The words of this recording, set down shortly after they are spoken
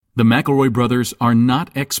The McElroy brothers are not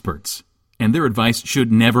experts, and their advice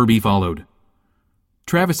should never be followed.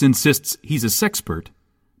 Travis insists he's a sexpert,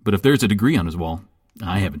 but if there's a degree on his wall,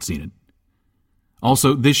 I haven't seen it.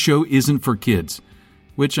 Also, this show isn't for kids,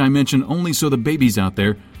 which I mention only so the babies out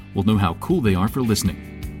there will know how cool they are for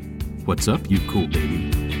listening. What's up, you cool baby?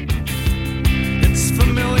 It's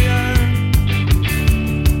familiar,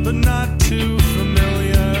 but not too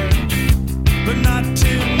familiar, but not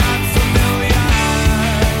too not familiar.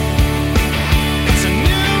 It's a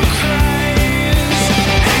new craze.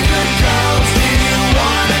 Hey, good girls, do you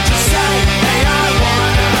wanna just say, hey, I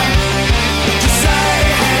wanna? Just say,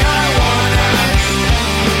 hey, I wanna.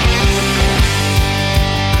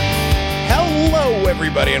 Hello,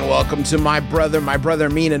 everybody, and welcome to My Brother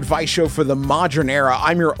Mean Advice Show for the modern era.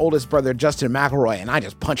 I'm your oldest brother, Justin McElroy, and I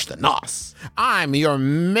just punched the nos. I'm your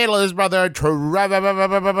middle-aged brother, Travis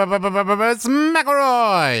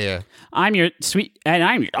McElroy. I'm your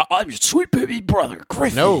sweet baby brother,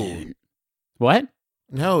 Griffin. No. What?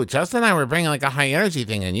 No, Justin and I were bringing like a high energy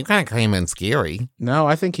thing, and you kind of came in scary. No,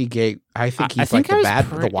 I think he's think like I was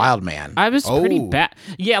the wild man. I was pretty Oh. bad.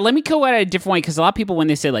 Yeah, let me go at it a different way, because a lot of people, when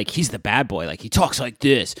they say, like, he's the bad boy, like, he talks like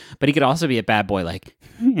this, but he could also be a bad boy, like,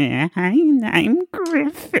 I'm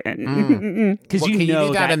Griffin. Because Well, you can know you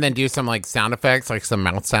do that and then do some like sound effects, like some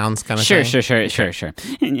mouth sounds kind of Sure.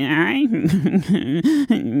 thing? I'm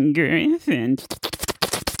Griffin.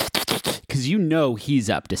 Because you know he's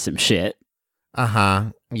up to some shit.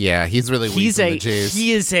 Uh-huh. Yeah, he's really weak from the juice.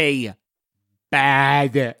 He is a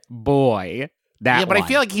bad boy. Yeah, but I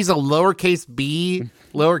feel like he's a lowercase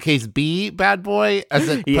b bad boy, as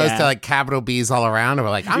opposed Yeah. to like capital B's all around. And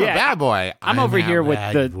we're like, I'm a Yeah, bad boy. I'm over a here with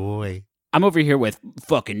bad boy. I'm over here with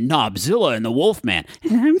fucking Knobzilla and the Wolfman.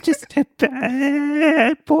 And I'm just a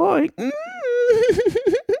bad boy.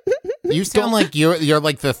 You sound like you're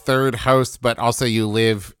like the third host, but also you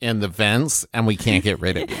live in the vents, and we can't get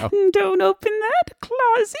rid of you. Don't open that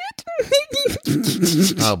closet.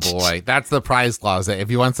 Oh boy, that's the prize closet.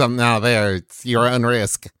 If you want something out of there, it's your own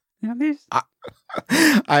risk. Now there's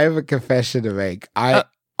I have a confession to make.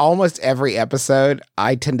 Almost every episode,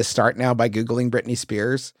 I tend to start now by Googling Britney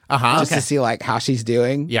Spears just to see like how she's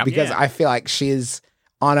doing. Yeah. Because Yeah. I feel like she's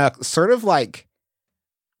on a sort of like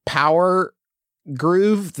power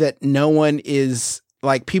groove that no one is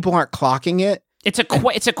like, people aren't clocking it. it's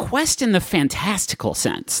a quest in the fantastical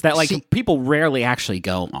sense that like people rarely actually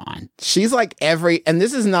go on. She's like and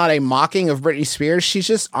this is not a mocking of Britney Spears. She's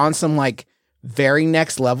just on some like very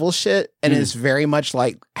next level shit and is very much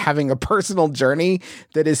like having a personal journey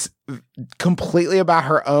that is completely about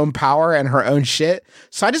her own power and her own shit.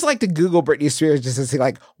 So I just like to Google Britney Spears just to see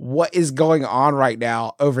like what is going on right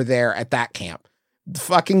now over there at that camp. The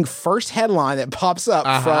fucking first headline that pops up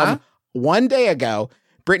from one day ago: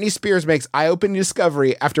 Britney Spears makes eye-opening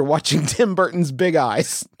discovery after watching Tim Burton's Big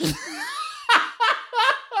Eyes.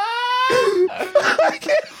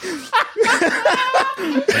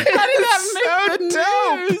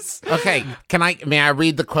 Okay, may I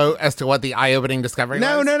read the quote as to what the eye-opening discovery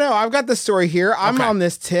was? No. I've got the story here. I'm Okay. on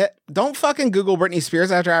this tit. Don't fucking Google Britney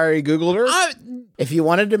Spears after I already Googled her. If you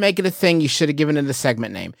wanted to make it a thing, you should have given it a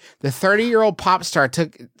segment name. The 38-year-old pop star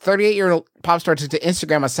took to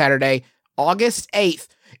Instagram on Saturday, August 8th,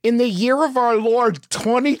 in the year of our Lord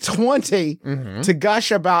 2020, to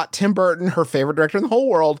gush about Tim Burton, her favorite director in the whole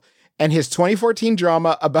world, and his 2014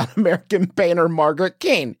 drama about American painter Margaret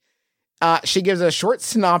Keane. She gives a short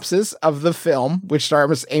synopsis of the film, which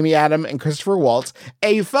stars Amy Adams and Christopher Waltz,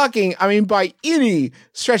 by any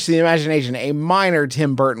stretch of the imagination, a minor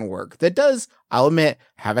Tim Burton work that does, I'll admit,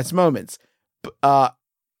 have its moments. And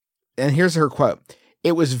here's her quote.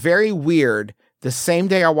 "It was very weird. The same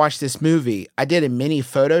day I watched this movie, I did a mini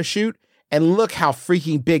photo shoot, and look how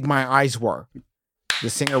freaking big my eyes were." The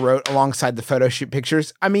singer wrote alongside the photo shoot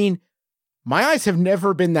pictures. I mean, my eyes have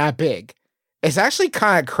never been that big. It's actually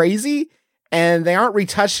kind of crazy, and they aren't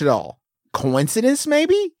retouched at all. Coincidence,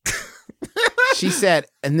 maybe? She said,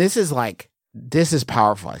 and this is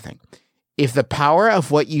powerful, I think. "If the power of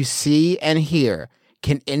what you see and hear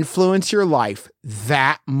can influence your life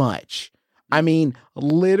that much, I mean,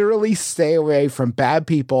 literally stay away from bad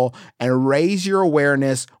people and raise your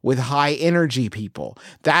awareness with high energy people.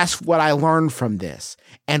 That's what I learned from this.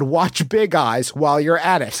 And watch Big Eyes while you're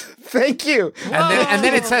at it." Thank you. And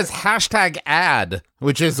then it says #ad,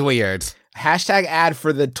 which is weird. #ad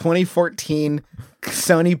for the 2014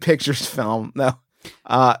 Sony Pictures film. No,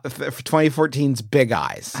 for 2014's Big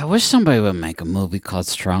Eyes. I wish somebody would make a movie called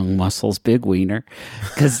Strong Muscles, Big Wiener,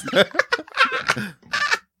 because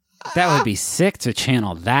that would be sick to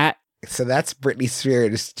channel that. So that's Britney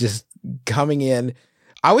Spears just coming in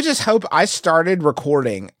I would just hope I started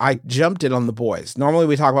recording. I jumped it on the boys. Normally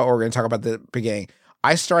we talk about what we're going to talk about at the beginning.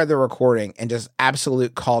 I started the recording and just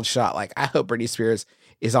absolute called shot. Like, I hope Britney Spears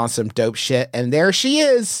is on some dope shit. And there she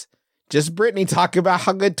is. Just Britney talking about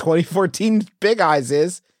how good 2014 Big Eyes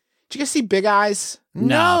is. Did you guys see Big Eyes?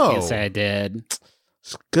 No, I can't say I did.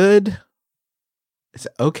 It's good. It's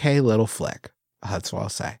an okay little flick. That's what I'll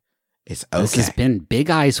say. It's okay. This has been Big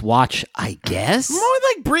Eyes Watch, I guess. More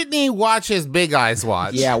like Britney watches Big Eyes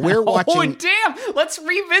Watch. Yeah, we're watching. Oh, damn. Let's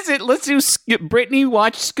revisit. Let's do Britney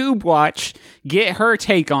Watch, Scoob Watch. Get her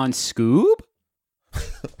take on Scoob.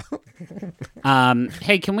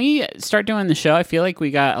 Hey, can we start doing the show? I feel like we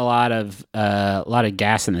got a lot of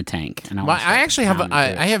gas in the tank. And I actually have.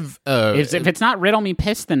 I have. If it's not Riddle Me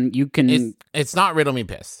Piss, then you can. It's not Riddle Me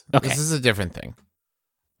Piss. Okay. This is a different thing.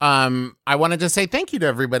 I wanted to say thank you to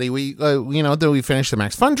everybody. We, that we finished the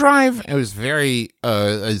Max Fun Drive. It was very,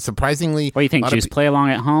 surprisingly. What do you think? Just play along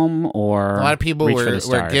at home, or a lot of people were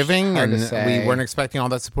giving, Hard to and say. we weren't expecting all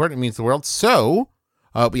that support. It means the world. So,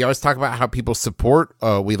 we always talk about how people support.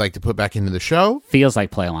 We like to put back into the show. Feels like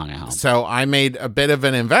play along at home. So I made a bit of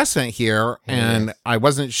an investment here, and I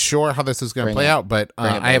wasn't sure how this was going to play out, but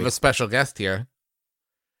I have a special guest here.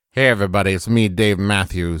 Hey, everybody! It's me, Dave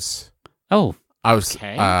Matthews. Oh. I was,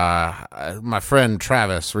 Okay. my friend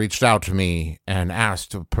Travis reached out to me and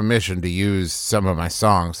asked for permission to use some of my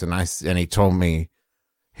songs, and he told me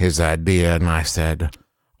his idea, and I said,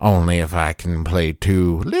 only if I can play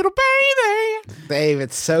two, little baby. Dave,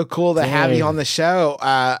 it's so cool to have you on the show.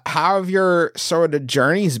 How have your sort of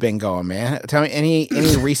journeys been going, man? Tell me any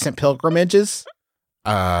recent pilgrimages?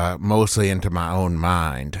 Mostly into my own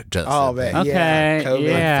mind. Just Oh, man. Okay, Yeah.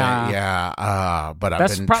 COVID. yeah. But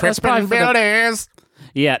That's I've been that's tripping probably for the- buildings.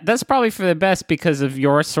 Yeah, that's probably for the best because of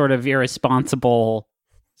your sort of irresponsible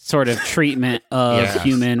sort of treatment of Yes.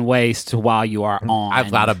 human waste while you are on.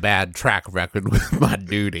 I've got a bad track record with my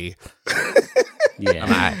duty, yeah.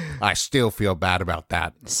 and I still feel bad about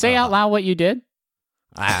that. Say out loud what you did.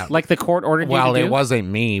 Like the court ordered you Well, to do? it wasn't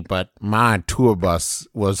me, but my tour bus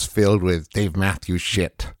was filled with Dave Matthews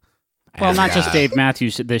shit. Well, And, not just Dave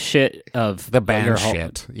Matthews, the shit of The band your whole-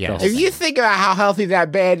 shit, the yes. whole If you think about how healthy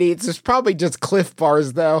that band eats, it's probably just Cliff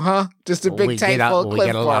Bars, though, huh? Just a big we tank get full of we Cliff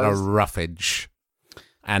get a lot Bars. of roughage.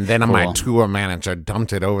 And then my Cool. tour manager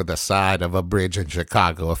dumped it over the side of a bridge in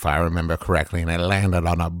Chicago, if I remember correctly, and it landed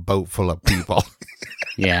on a boat full of people.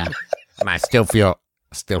 Yeah. And I still feel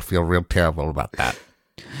real terrible about that.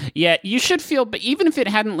 Yeah, you should feel, but even if it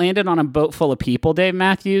hadn't landed on a boat full of people, Dave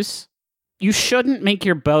Matthews, you shouldn't make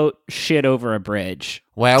your boat shit over a bridge.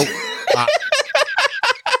 Well,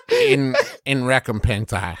 in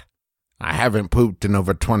recompense, I haven't pooped in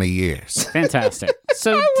over 20 years. Fantastic.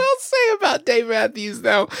 So, I will say about Dave Matthews,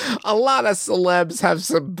 though, a lot of celebs have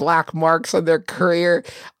some black marks on their career.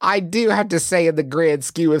 I do have to say, in the grand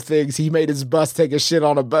scheme of things, he made his bus take a shit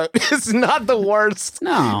on a boat. It's not the worst.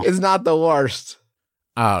 no. It's not the worst.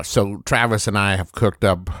 So Travis and I have cooked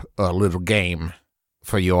up a little game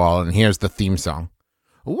for you all, and here's the theme song.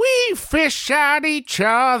 We fish at each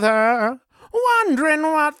other, wondering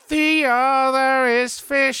what the other is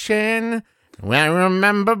fishing. We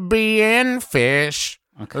remember being fish,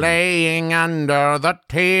 laying under the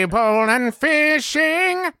table and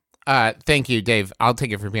fishing. Thank you, Dave. I'll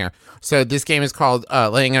take it from here. So this game is called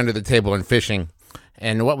Laying Under the Table and Fishing.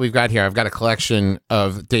 And what we've got here, I've got a collection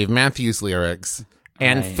of Dave Matthews lyrics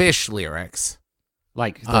and Right. Fish lyrics.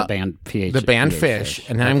 Like the band PH. The band PH Fish,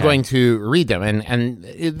 and I'm Okay. going to read them. And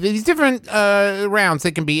these different rounds,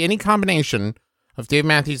 they can be any combination of Dave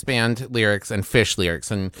Matthews Band lyrics and Fish lyrics.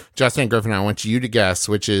 And Justin and Griffin, I want you to guess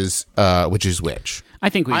which is which. I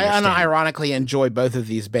think we I understand. unironically enjoy both of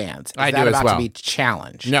these bands. Is I that do as about well. to be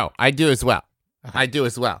challenged? No, I do as well. I do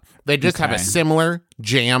as well. They just have a Okay. similar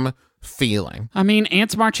jam feeling. I mean,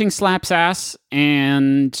 Ants Marching slaps ass,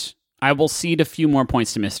 and I will cede a few more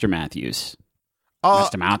points to Mr. Matthews.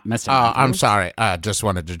 Messed him out. I'm sorry. I just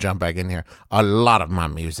wanted to jump back in here. A lot of my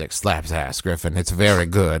music slaps ass, Griffin. It's very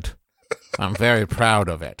good. I'm very proud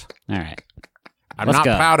of it. All right. I'm Let's not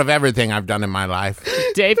go. proud of everything I've done in my life.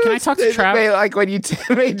 Dave, can I talk to It's Travis? like when you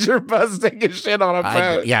made your bus take a shit on a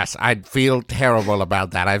boat. Yes, I'd feel terrible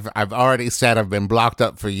about that. I've already said I've been blocked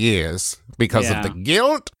up for years because Yeah. of the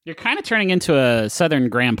guilt. You're kind of turning into a Southern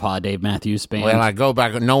grandpa, Dave Matthews Band. Well, I go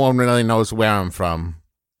back. No one really knows where I'm from.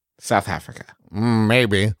 South Africa.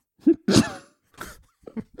 Maybe.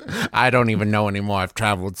 I don't even know anymore. I've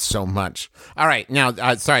traveled so much. All right. Now,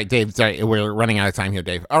 sorry, Dave. Sorry, we're running out of time here,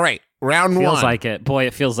 Dave. All right. Round feels one. like it. Boy,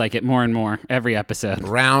 it feels like it more and more every episode.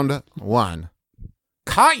 Round one.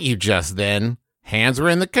 Caught you just then. Hands were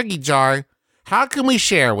in the cookie jar. How can we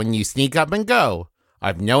share when you sneak up and go?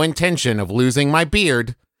 I've no intention of losing my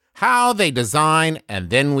beard. How they design, and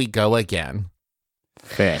then we go again.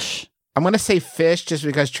 Fish. I'm going to say fish just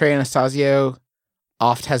because Trey Anastasio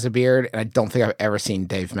oft has a beard, and I don't think I've ever seen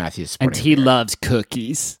Dave Matthews And sporting he a beard. loves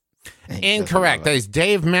cookies. And he doesn't Incorrect. love it. There's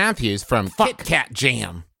Dave Matthews from Kit Kat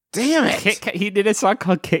Jam. Damn it. He did a song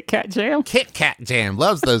called Kit Kat Jam. Kit Kat Jam.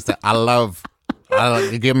 Loves those. I love.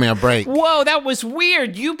 Give me a break. Whoa, that was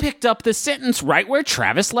weird. You picked up the sentence right where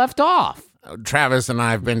Travis left off. Travis and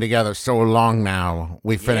I have been together so long now.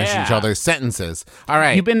 We finish each Yeah. other's sentences. All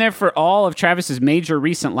right. You've been there for all of Travis's major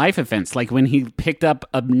recent life events, like when he picked up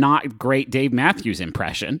a not great Dave Matthews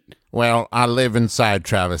impression. Well, I live inside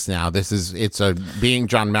Travis now. It's a being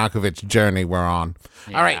John Malkovich journey we're on.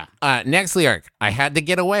 All right. Next lyric. I had to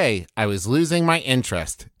get away. I was losing my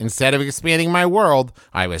interest. Instead of expanding my world,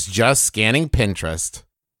 I was just scanning Pinterest.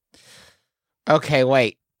 Okay,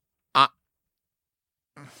 wait.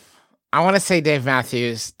 I want to say Dave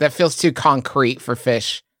Matthews. That feels too concrete for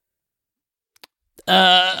fish.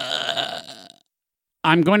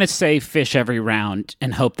 I'm going to say fish every round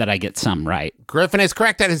and hope that I get some right. Griffin is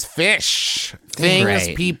correct. That is fish. Things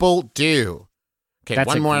Great. people do. Okay, That's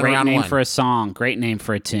one a more in great round name one. for a song. Great name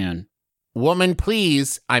for a tune. Woman,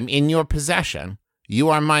 please, I'm in your possession. You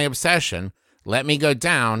are my obsession. Let me go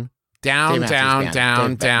down, down, Dave down, Matthews down, Band. down,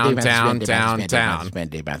 Dave down, Matthews down, Band, down.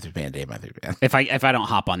 Dave Matthews Band, Dave Matthews Band. If I don't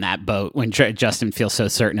hop on that boat when Justin feels so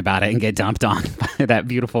certain about it and get dumped on by that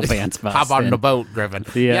beautiful band's bus. Hop on then- the boat, Griffin.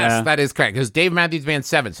 Yeah. Yes, that is correct. Because Dave Matthews Band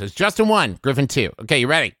 7. So it's Justin 1, Griffin 2. Okay, you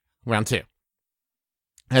ready? Round 2.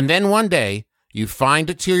 And then one day, you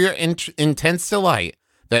find to your intense delight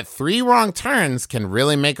that 3 wrong turns can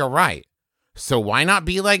really make a right. So why not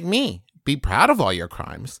be like me? Be proud of all your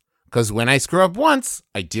crimes. Because when I screw up once,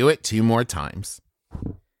 I do it 2 more times.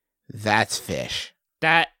 That's fish.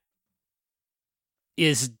 That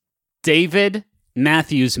is David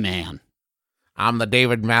Matthews Man. I'm the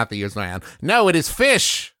David Matthews man. No, it is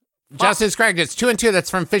Fish. Justin's correct. It's 2 and 2. That's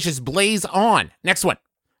from Fish's Blaze On. Next one.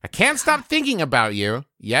 I can't stop thinking about you.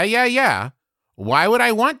 Yeah. Why would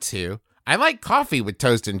I want to? I like coffee with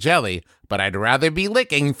toast and jelly, but I'd rather be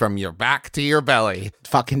licking from your back to your belly.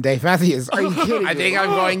 Fucking Dave Matthews. Are you kidding I me? think I'm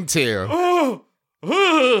going to.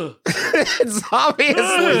 It's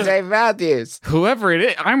obviously Dave Matthews. Whoever it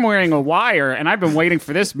is, I'm wearing a wire, and I've been waiting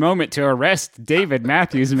for this moment to arrest David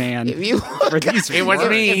Matthews Man. If you For these It was words.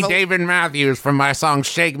 me, if a- David Matthews, from my song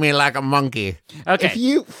Shake Me Like a Monkey. Okay. If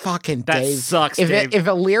you fucking That Dave, sucks, if Dave. if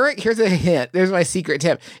a lyric, here's a hint. There's my secret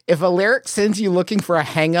tip. If a lyric sends you looking for a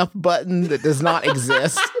hang up button that does not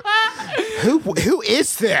exist, who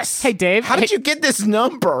is this? Hey, Dave. How did Hey- you get this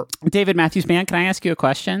number? David Matthews Man, can I ask you a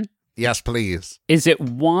question? Yes, please. Is it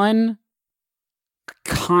one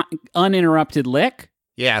uninterrupted lick?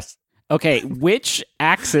 Yes. Okay, which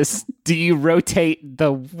axis do you rotate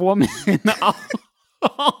the woman on?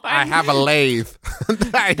 I have a lathe.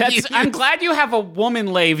 I'm glad you have a woman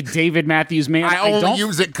lathe, David Matthews Man. I only don't.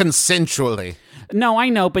 use it consensually No, I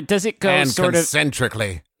know, but does it go and sort of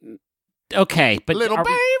concentrically. okay? But Little are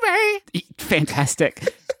we- baby.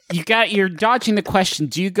 fantastic. You're dodging the question.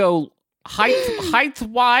 Do you go height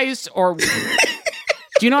wise or do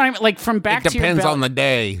you know what I mean? Like from back It to your depends belly? on the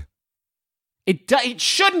day. It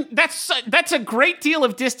shouldn't. That's a great deal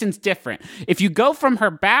of distance different. If you go from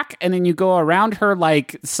her back and then you go around her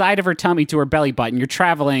like side of her tummy to her belly button, you're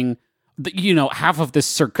traveling, half of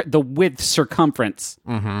the width circumference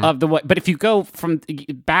of the what. But if you go from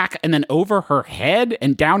back and then over her head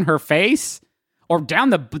and down her face, or down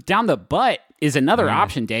the butt is another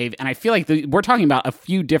option, Dave. And I feel like we're talking about a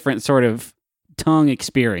few different sort of tongue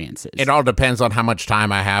experiences. It all depends on how much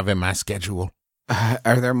time I have in my schedule.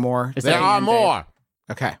 Are there more? Is There that are even, Dave? more.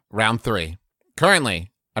 Okay. Round 3.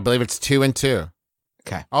 Currently, I believe it's 2 and 2.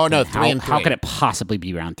 Okay. Oh, no, How, 3 and 3. how could it possibly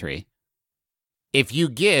be round 3? If you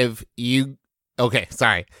give, you... Okay,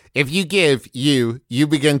 sorry. If you give, you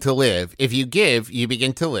begin to live. If you give, you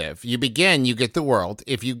begin to live. You begin, you get the world.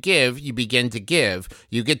 If you give, you begin to give.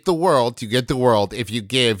 You get the world, you get the world. If you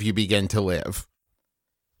give, you begin to live.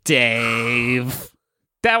 Dave.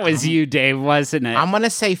 That was you, Dave, wasn't it? I'm going to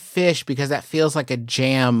say fish because that feels like a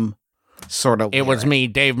jam sort of It was lyric. me,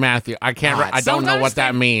 Dave Matthews. I can't. God, I don't know sometimes what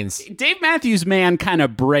that Dave- means. Dave Matthews Man kind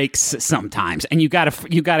of breaks sometimes, and you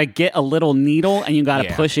gotta get a little needle and you gotta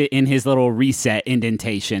Yeah. push it in his little reset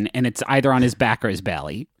indentation, and it's either on his back or his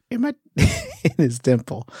belly. in my in his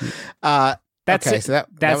dimple. That's Okay, it. so that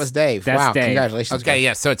That's- was Dave. that's Wow, Dave. congratulations. Okay,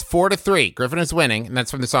 yeah. So it's 4-3. Griffin is winning, and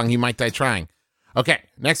that's from the song "You Might Die Trying." Okay,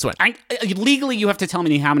 next one. Legally, you have to tell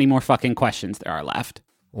me how many more fucking questions there are left.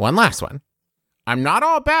 One last one. I'm not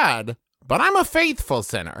all bad, but I'm a faithful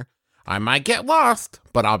sinner. I might get lost,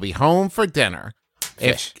 but I'll be home for dinner.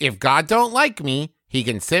 Fish. If God don't like me, he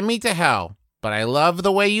can send me to hell. But I love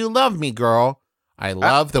the way you love me, girl. I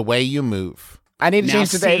love the way you move. I need to Now,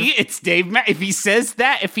 change the see, Dave. it's Dave. If he says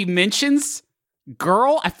that, if he mentions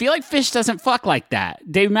girl, I feel like Fish doesn't fuck like that.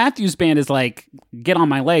 Dave Matthews Band is like, get on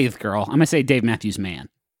my lathe, girl. I'm gonna say Dave Matthews Man.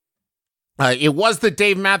 It was the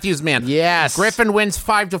Dave Matthews Man. Yes. Griffin wins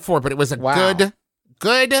 5-4, but it was a Wow.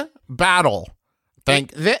 good battle.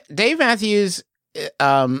 Dave Matthews,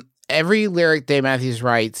 every lyric Dave Matthews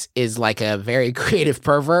writes is like a very creative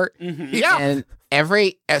pervert. Yeah. And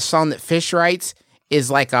every song that Fish writes is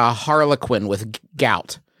like a harlequin with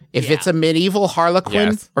gout. If it's a medieval harlequin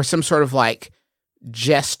Yes. or some sort of like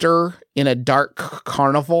jester in a dark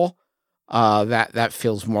carnival, that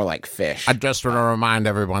feels more like Fish. I just want to remind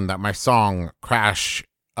everyone that my song Crash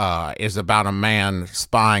is about a man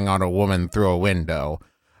spying on a woman through a window.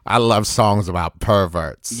 I love songs about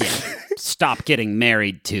perverts. Stop getting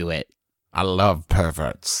married to it. I love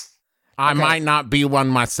perverts. I might not be one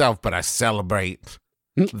myself, but I celebrate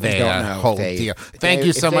their don't know, whole Dave. deal. If Thank Dave- you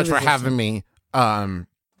if so much Dave for is having me.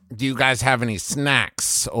 Do you guys have any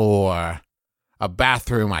snacks or a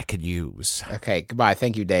bathroom I could use? Okay, goodbye.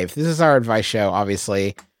 Thank you, Dave. This is our advice show,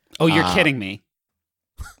 obviously. Oh, you're kidding me.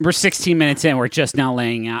 We're 16 minutes in. We're just now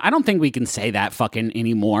laying out. I don't think we can say that fucking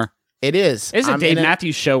anymore. It is. It's a I'm Dave in a-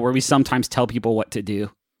 Matthews show where we sometimes tell people what to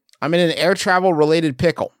do. I'm in an air travel related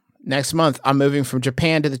pickle. Next month, I'm moving from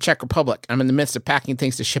Japan to the Czech Republic. I'm in the midst of packing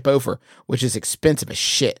things to ship over, which is expensive as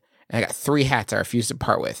shit. And I got 3 hats I refuse to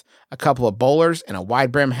part with, a couple of bowlers, and a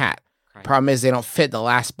wide brim hat. Problem is, they don't fit in the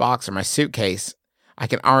last box or my suitcase. I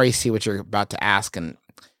can already see what you're about to ask. And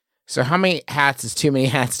so, how many hats is too many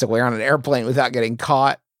hats to wear on an airplane without getting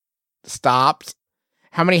caught, stopped?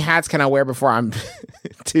 How many hats can I wear before I'm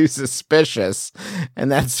too suspicious?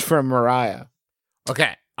 And that's from Mariah.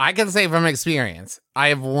 Okay, I can say from experience, I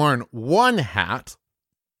have worn one hat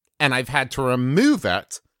and I've had to remove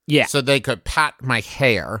it Yeah. so they could pat my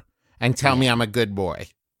hair and tell me I'm a good boy.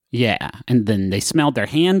 Yeah. And then they smelled their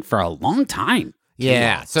hand for a long time.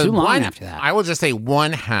 Yeah. So Too long one, after that. I will just say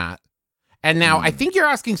one hat. And now I think you're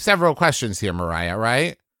asking several questions here, Mariah,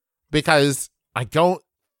 right? Because I don't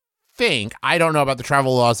know about the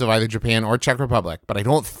travel laws of either Japan or Czech Republic, but I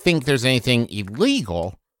don't think there's anything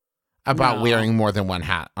illegal about No. wearing more than one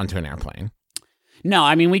hat onto an airplane. No,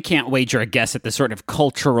 I mean, we can't wager a guess at the sort of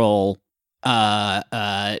cultural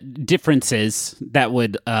differences that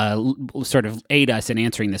would sort of aid us in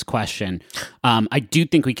answering this question. I do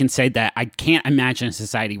think we can say that I can't imagine a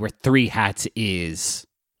society where 3 hats is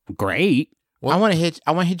great. I want to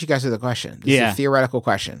hit you guys with a question. This is Yeah. a theoretical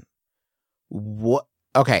question. What?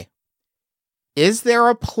 Okay. Is there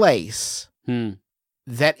a place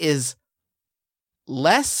that is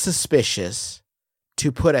less suspicious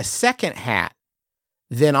to put a second hat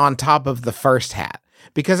than on top of the first hat?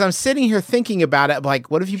 Because I'm sitting here thinking about it, like,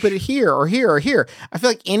 what if you put it here or here or here? I feel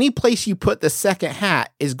like any place you put the second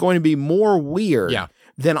hat is going to be more weird Yeah.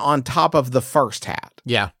 than on top of the first hat.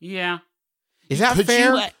 Yeah. Yeah. Is that Could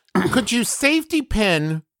fair? Could you safety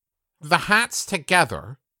pin the hats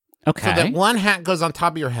together Okay. so that one hat goes on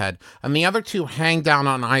top of your head and the other 2 hang down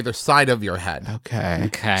on either side of your head? Okay.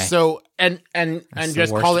 Okay. So and That's the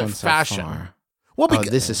just worst call it one so fashion. far. Well, Oh,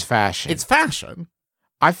 because this is fashion. it's fashion.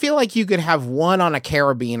 I feel like you could have one on a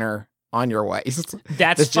carabiner on your waist.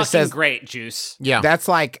 That's this fucking just says- great, Juice. Yeah. That's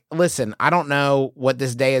like, listen, I don't know what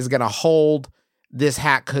this day is going to hold. This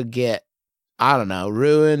hat could get, I don't know,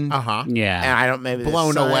 ruined. Uh-huh. Yeah. And I don't, maybe the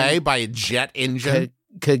Blown sun away by a jet engine.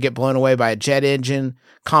 Could get blown away by a jet engine,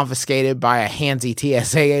 confiscated by a handsy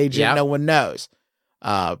TSA agent. Yep. No one knows.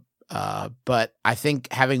 But I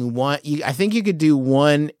think having one, I think you could do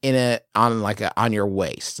one on your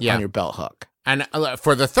waist, Yeah. on your belt hook. And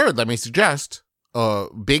for the third, let me suggest a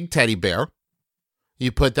big teddy bear.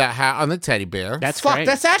 You put that hat on the teddy bear. That's Fuck, great.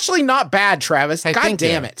 that's actually not bad, Travis. Hey, God thank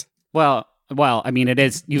damn you. it. Well, I mean, it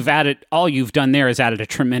is. All you've done there is added a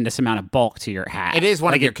tremendous amount of bulk to your hat. It is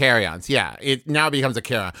one Like of your carry-ons. Yeah, it now becomes a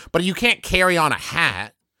carry-on. But you can't carry on a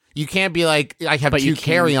hat. You can't be like, I have But you 2 can-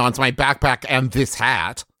 carry-ons, my backpack and this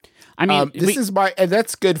hat. I mean, This is my, and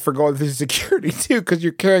that's good for going through security too, because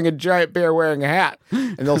you're carrying a giant bear wearing a hat,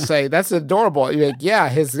 and they'll say that's adorable. You're like, yeah,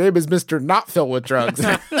 his name is Mr. Not Filled with Drugs.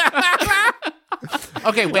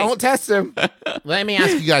 Okay, wait. Don't test him. Let me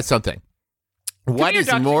ask you guys something. What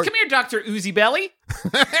is more? Come here, Dr. Uzi Belly.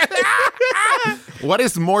 What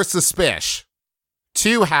is more suspicious?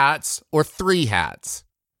 2 hats or 3 hats?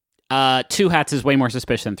 2 hats is way more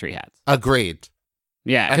suspicious than 3 hats. Agreed.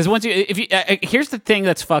 Yeah, because here's the thing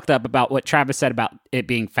that's fucked up about what Travis said about it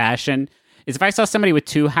being fashion is if I saw somebody with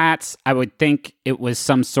 2 hats, I would think it was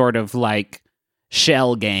some sort of like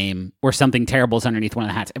shell game where something terrible is underneath one of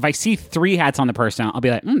the hats. If I see 3 hats on the person, I'll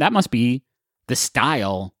be like, that must be the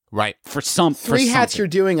style Right. for some. 3 for hats, something. you're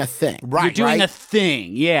doing a thing. Right. You're doing right? a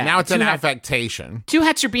thing. Yeah. Now it's 2 an hat- affectation. 2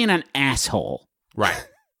 hats, you're being an asshole. Right.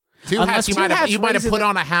 2 Unless hats, you 2 might have hats put raises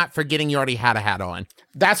on a hat forgetting you already had a hat on.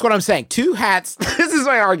 That's what I'm saying. 2 hats. This is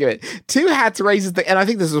my argument. 2 hats raises and I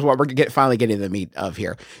think this is what we're finally getting to the meat of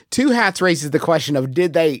here. 2 hats raises the question of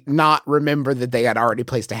did they not remember that they had already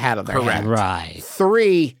placed a hat on their head? Right.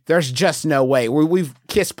 3, there's just no way. We've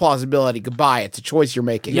kissed plausibility goodbye. It's a choice you're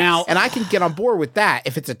making. Now- and I can get on board with that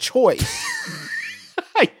if it's a choice.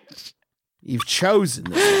 You've chosen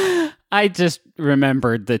this. I just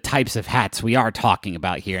remembered the types of hats we are talking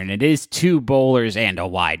about here, and it is 2 bowlers and a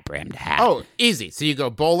wide-brimmed hat. Oh, easy. So you go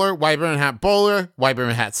bowler, white brim hat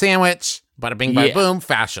sandwich, bada bing, bada Yeah. boom,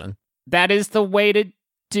 fashion. That is the way to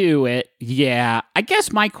do it. Yeah. I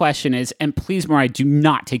guess my question is, and please, Mariah, do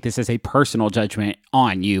not take this as a personal judgment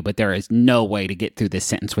on you, but there is no way to get through this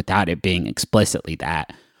sentence without it being explicitly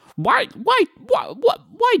that. Why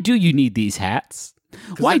do you need these hats?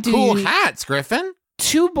 Why do cool you hats, Griffin?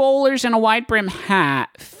 2 bowlers and a wide brim hat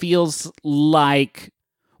feels like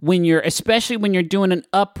especially when you're doing an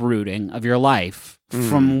uprooting of your life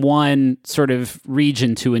from one sort of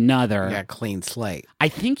region to another. Yeah, clean slate. I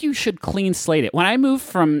think you should clean slate it. When I moved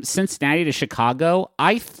from Cincinnati to Chicago,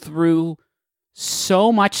 I threw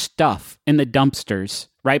so much stuff in the dumpsters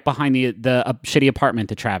right behind the shitty apartment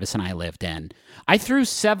that Travis and I lived in. I threw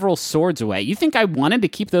several swords away. You think I wanted to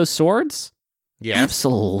keep those swords? Yes.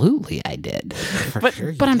 Absolutely, I did. But sure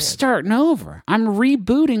you I'm did. starting over. I'm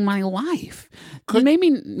rebooting my life.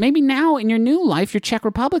 Maybe now in your new life, your Czech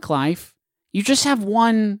Republic life, you just have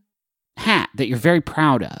one hat that you're very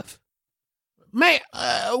proud of.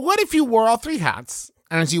 What if you wore all 3 hats,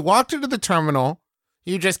 and as you walked into the terminal,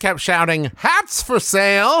 you just kept shouting, "Hats for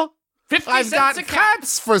sale! 50 I've got cents a cap.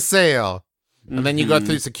 hats for sale!" And then you go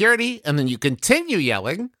through security, and then you continue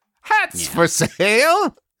yelling, "Hats for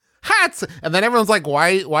sale! Hats!" And then everyone's like,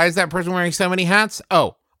 why is that person wearing so many hats?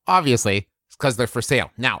 Oh, obviously, it's because they're for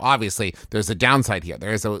sale. Now, obviously, there's a downside here.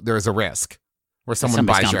 There is a risk where someone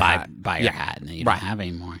Somebody's buys your gonna hat. buy your hat and then you don't have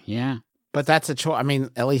any more. Yeah. But that's a choice. I mean,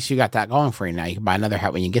 at least you got that going for you now. You can buy another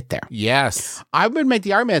hat when you get there. Yes. I would make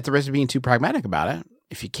the argument at the risk of being too pragmatic about it.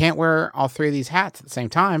 If you can't wear all 3 of these hats at the same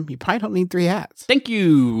time, you probably don't need 3 hats. Thank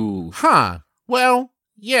you. Huh. Well,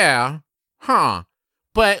 yeah. Huh.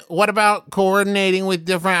 But what about coordinating with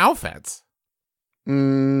different outfits?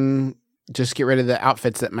 Just get rid of the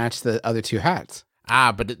outfits that match the other 2 hats.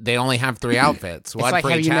 But they only have 3 outfits. It's One like for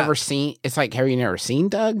have each you hat. never seen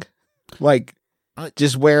Doug? Like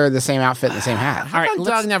just wear the same outfit and the same hat. How come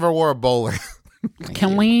Doug never wore a bowler?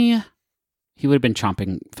 Can we? He would have been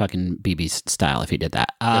chomping fucking BB's style if he did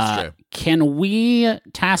that. That's true. Can we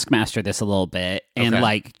taskmaster this a little bit and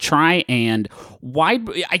Okay. try and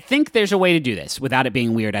I think there's a way to do this without it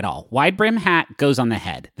being weird at all. Wide brim hat goes on the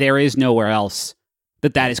head. There is nowhere else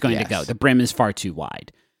that is going to go. Yes. The brim is far too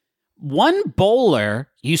wide. One bowler,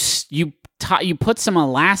 you put some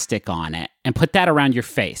elastic on it and put that around your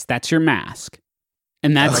face. That's your mask.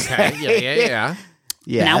 And that's Okay. Yeah.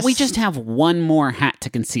 Yes. Now we just have one more hat to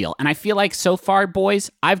conceal. And I feel like so far, boys,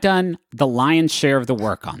 I've done the lion's share of the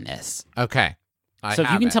work on this. Okay. So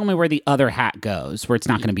if you can tell me where the other hat goes, where it's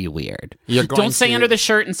not going to be weird. You're going Don't say to- under the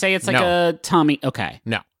shirt and say it's like No. a tummy. Okay.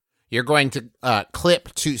 No. You're going to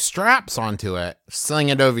clip 2 straps onto it, sling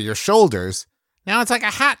it over your shoulders. Now it's like a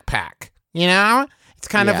hat pack, you know? It's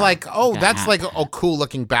kind of Yeah, like, oh, like a that's hat like a cool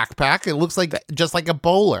looking backpack. It looks like just like a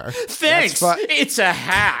bowler. Thanks. fu- It's a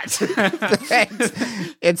hat.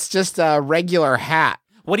 it's just a regular hat.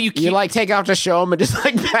 What do you keep? You like take out to show them and just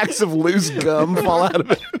like packs of loose gum fall out of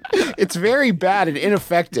it. It's very bad and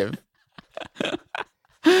ineffective.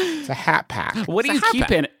 It's a hat pack. what do It's you a keep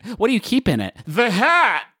hat in it? What do you keep in it? The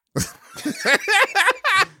hat.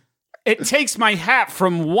 It takes my hat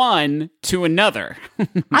from one to another.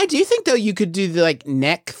 I do think though you could do the like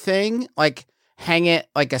neck thing, like hang it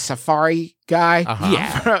like a safari guy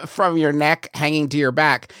Yeah. from your neck hanging to your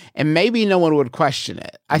back, and maybe no one would question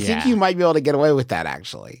it. I think Yeah. you might be able to get away with that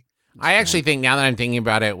actually. I actually think now that I'm thinking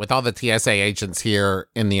about it, with all the TSA agents here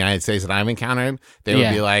in the United States that I've encountered, they would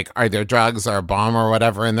Yeah. be like, "Are there drugs or a bomb or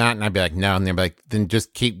whatever in that?" And I'd be like, "No." And they'd be like, "Then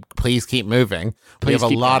just please keep moving. We Please have a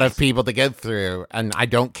keep lot going." of people to get through, and I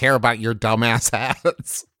don't care about your dumbass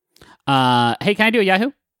hats." Hey, can I do a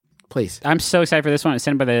Yahoo? Please. I'm so excited for this one. It's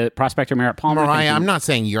sent by the prospector Merritt Palmer. Mariah, Thank you. I'm not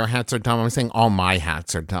saying your hats are dumb. I'm saying all my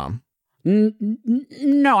hats are dumb.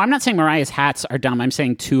 No, I'm not saying Mariah's hats are dumb. I'm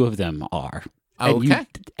saying 2 of them are. And Okay.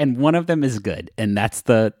 and one of them is good, and that's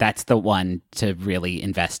the one to really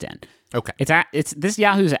invest in. Okay. It's this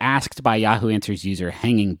Yahoo's asked by Yahoo Answers user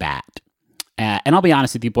Hanging Bat. And I'll be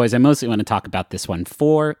honest with you, boys, I mostly want to talk about this one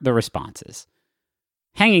for the responses.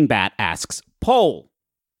 Hanging Bat asks, poll,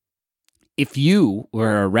 if you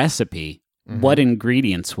were a recipe, what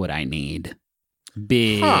ingredients would I need?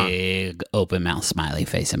 Big open mouth smiley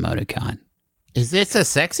face emoticon. Is this a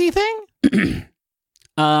sexy thing?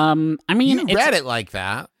 I mean, You read it like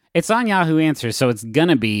that. it's on Yahoo Answers, so it's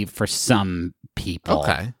gonna be for some people.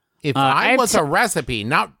 Okay. If I I was a recipe,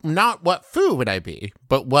 not what food would I be,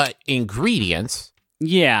 but what ingredients.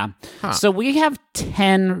 Yeah. Huh. So we have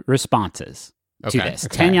 10 responses to Okay. this.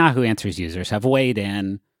 10 Yahoo Answers users have weighed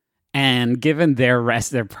in and given their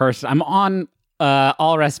person. I'm on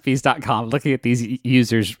allrecipes.com looking at these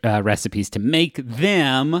users' recipes to make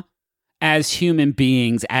them as human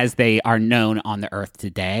beings as they are known on the earth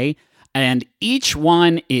today. And each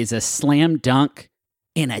one is a slam dunk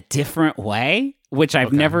in a different way, which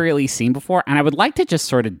I've never really seen before. And I would like to just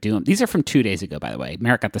sort of do them. These are from 2 days ago, by the way.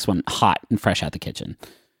 Merrick got this one hot and fresh out the kitchen.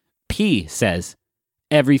 P says,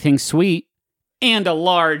 everything sweet and a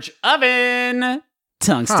large oven.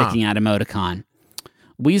 Tongue sticking out emoticon.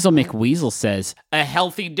 Weasel McWeasel says, a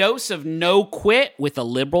healthy dose of no quit with a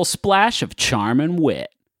liberal splash of charm and wit.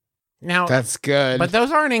 Now, That's good. but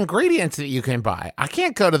those aren't ingredients that you can buy. I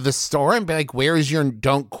can't go to the store and be like, where is your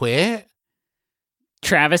don't quit?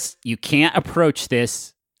 Travis, you can't approach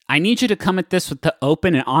this. I need you to come at this with the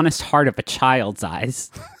open and honest heart of a child's eyes.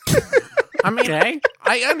 I mean, Okay?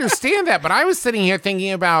 I understand that, but I was sitting here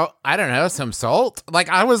thinking about, I don't know, some salt. Like,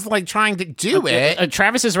 I was like trying to do it.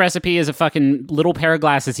 Travis's recipe is a fucking little pair of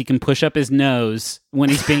glasses he can push up his nose when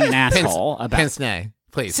he's being an asshole about. Pince nez,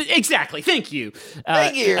 please. Exactly. Thank you.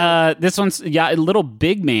 Thank you. This one's a little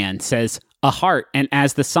big man says a heart, and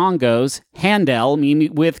as the song goes, handle me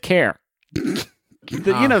with care.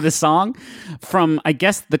 You know the song from, I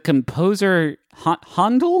guess, the composer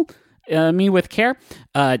Handel. Me with care.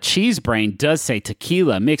 Cheese Brain does say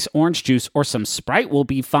tequila, mix orange juice, or some Sprite will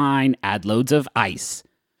be fine. Add loads of ice.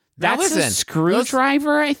 Now That's a listen,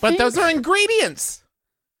 screwdriver, I think. But those are ingredients.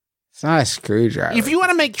 It's not a screwdriver. If you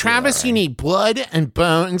want to make Travis, you need blood and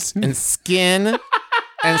bones and skin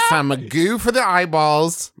and some goo for the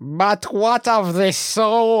eyeballs. But what of the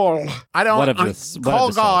soul? I don't What of I'm- this- what call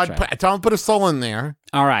of the soul, God. Travis? Don't put a soul in there.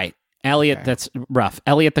 All right. Elliot, that's rough.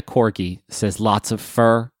 Elliot the Corgi says lots of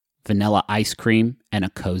fur, vanilla ice cream, and a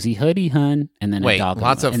cozy hoodie, hun. And then Wait, a dog.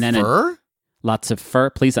 lots of and then fur? lots of fur.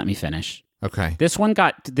 Please let me finish. Okay. This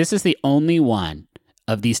is the only one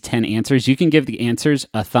of these 10 answers. You can give the answers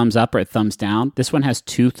a thumbs up or a thumbs down. This one has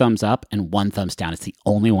 2 thumbs up and 1 thumbs down. It's the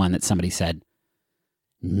only one that somebody said,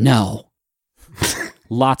 no.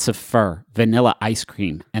 Lots of fur, vanilla ice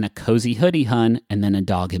cream, and a cozy hoodie, hun, and then a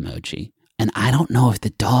dog emoji. And I don't know if the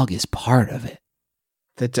dog is part of it.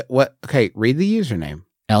 What? Okay, read the username.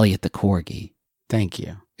 Elliot the Corgi. Thank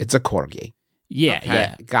you. It's a corgi. Yeah, Okay.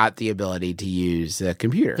 yeah. Got the ability to use the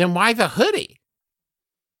computer. Then why the hoodie?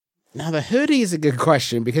 Now, the hoodie is a good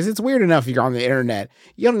question because it's weird enough you're on the internet.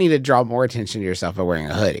 You don't need to draw more attention to yourself by wearing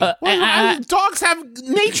a hoodie. Well, dogs have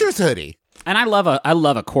nature's hoodie. And I love a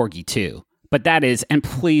Corgi too. But that is, and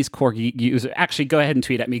please, Corgi user, actually go ahead and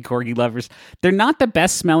tweet at me, Corgi lovers. They're not the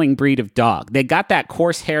best smelling breed of dog. They got that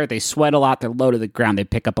coarse hair. They sweat a lot. They're low to the ground. They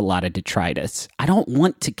pick up a lot of detritus. I don't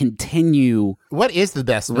want to continue What is the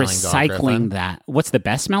best smelling recycling that. What's the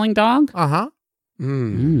best smelling dog? Uh-huh.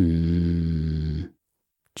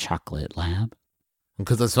 Chocolate Lab.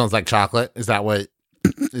 Because it smells like chocolate. Is that what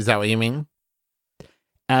you mean?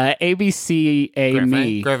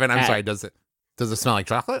 ABCAME. Griffin, I'm sorry. Does it smell like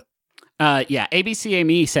chocolate? Yeah,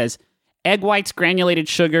 ABCAME says egg whites, granulated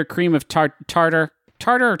sugar, cream of tartar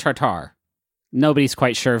or tartar. Nobody's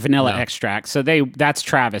quite sure. Vanilla extract. So that's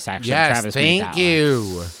Travis actually. Yes, Travis made that thank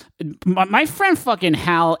you. one. My friend fucking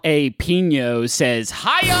Hal A. Pino says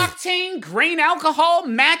high octane grain alcohol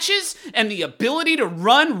matches and the ability to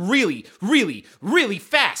run really, really, really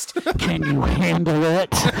fast. Can you handle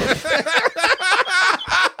it?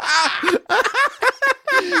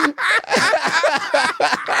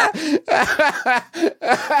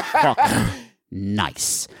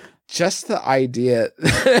 Nice. Just the idea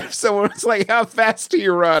if someone was like, how fast do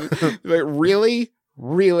you run? Like, really,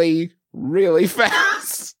 really, really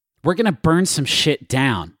fast. We're going to burn some shit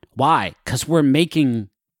down. Why? Because we're making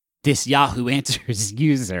this Yahoo Answers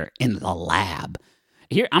user in the lab.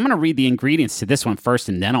 Here, I'm going to read the ingredients to this one first,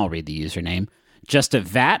 and then I'll read the username. Just a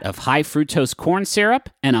vat of high fructose corn syrup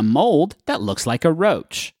and a mold that looks like a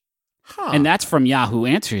roach. Huh. And that's from Yahoo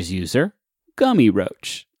Answers user, Gummy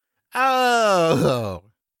Roach. Oh.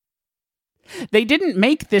 They didn't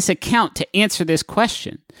make this account to answer this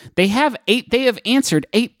question. They have answered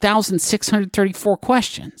 8,634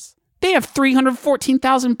 questions. They have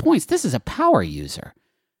 314,000 points. This is a power user.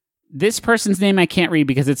 This person's name I can't read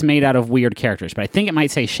because it's made out of weird characters, but I think it might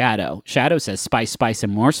say Shadow. Shadow says spice, spice,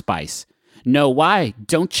 and more spice. Know why,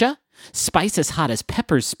 don't ya? Spice as hot as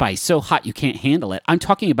Pepper's spice, so hot you can't handle it. I'm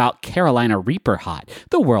talking about Carolina Reaper hot,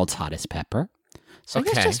 the world's hottest pepper. So I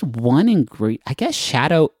guess just one ingredient. I guess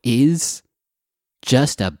Shadow is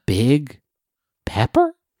just a big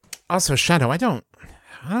pepper? Also, Shadow, I don't know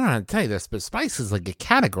how to tell you this, but spice is like a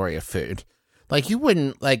category of food. Like, you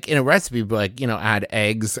wouldn't, like, in a recipe, like, add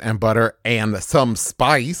eggs and butter and some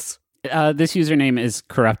spice. This username is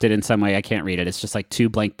corrupted in some way. I can't read it. It's just like 2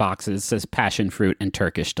 blank boxes. It says passion fruit and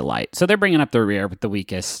Turkish delight. So they're bringing up the rear with the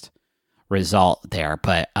weakest result there.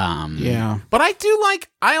 But Yeah. But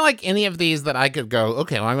I like any of these that I could go,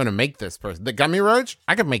 okay, well, I'm going to make this person. The gummy roach,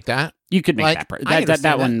 I could make that. you could make Like, that. I That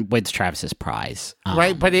understand one wins Travis's prize.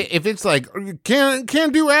 Right, but if it's like can't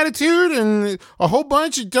do attitude and a whole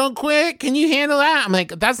bunch of don't quit, can you handle that? I'm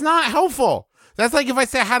like, that's not helpful. That's like if I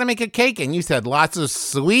said how to make a cake and you said lots of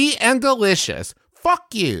sweet and delicious.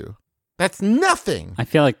 Fuck you. That's nothing. I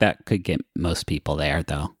feel like that could get most people there,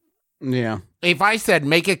 though. Yeah. If I said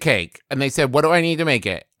make a cake and they said, what do I need to make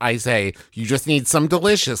it? I say, you just need some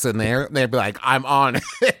delicious in there. They'd be like, I'm on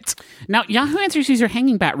it. Now, Yahoo Answers user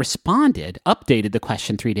Hanging Bat updated the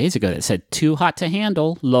question 3 days ago that said, too hot to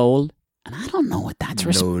handle, lol. And I don't know what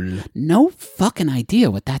that's no fucking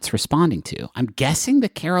idea what that's responding to. I'm guessing the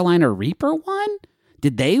Carolina Reaper won?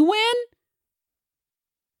 Did they win?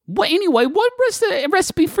 Well, anyway, what was the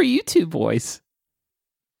recipe for you two boys?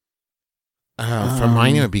 For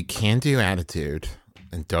mine, it would be can-do attitude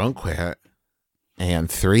and don't quit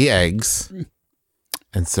and 3 eggs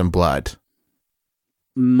and some blood.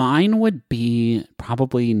 Mine would be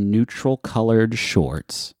probably neutral colored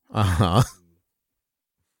shorts. Uh-huh.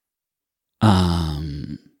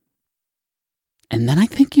 And then I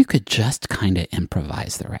think you could just kind of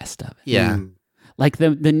improvise the rest of it. Yeah. Like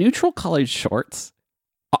the neutral colored shorts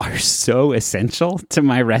are so essential to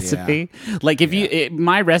my recipe. Like if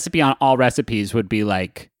my recipe on all recipes would be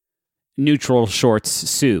like neutral shorts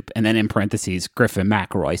soup and then in parentheses Griffin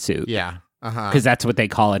McElroy soup. Yeah. Uh-huh. Because that's what they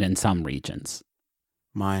call it in some regions.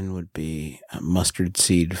 Mine would be a mustard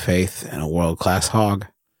seed faith and a world-class hog.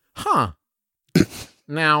 Huh.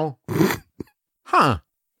 Now. Huh.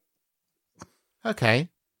 Okay.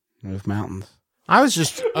 Move mountains. I was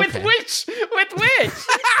just okay. With which?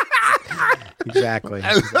 Exactly.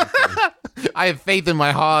 I have faith in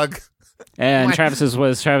my hog. And Travis's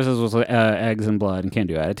was eggs and blood and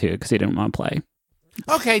can-do attitude because he didn't want to play.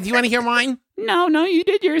 Okay, do you want to hear mine? No, you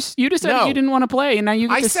did yours. You decided No. you didn't want to play, and now you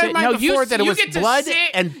get I to said sit. mine No, before that it was get to blood sit.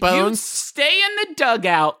 and You bones. stay in the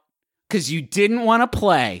dugout because you didn't want to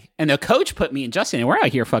play, and the coach put me and Justin, and we're out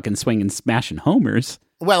here fucking swinging, smashing homers.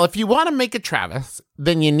 Well, if you want to make a Travis,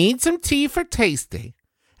 then you need some T for tasty,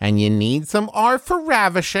 and you need some R for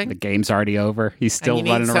ravishing. The game's already over. He's still and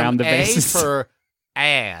you running need some around the A bases. for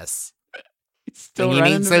ass. He's still And you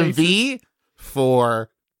running need the some bases. V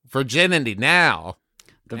for virginity now.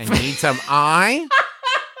 And you need some I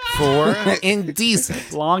for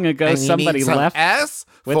indecent. Long ago, And you somebody need some left, S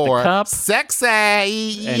with the for cup.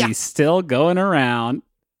 sexy. and he's still going around.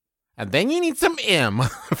 And then you need some M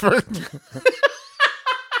for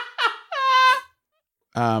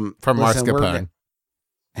Listen, mascarpone.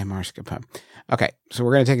 And mascarpone. Okay, so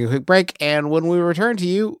we're going to take a quick break, and when we return to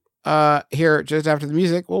you here just after the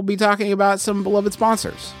music, we'll be talking about some beloved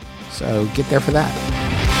sponsors. So get there for that.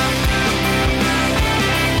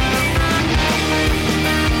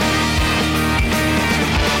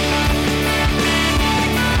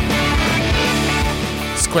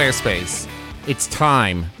 Squarespace. It's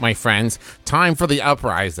time, my friends. Time for the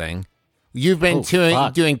uprising. You've been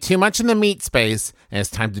doing too much in the meat space, and it's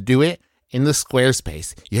time to do it in the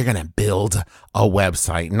Squarespace. You're going to build a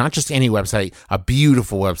website, not just any website, a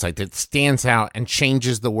beautiful website that stands out and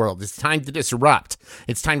changes the world. It's time to disrupt.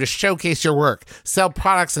 It's time to showcase your work, sell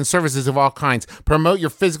products and services of all kinds, promote your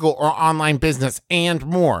physical or online business, and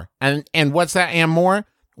more. And what's that and more?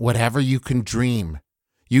 Whatever you can dream.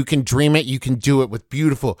 You can dream it, you can do it with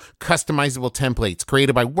beautiful, customizable templates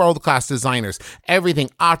created by world-class designers. Everything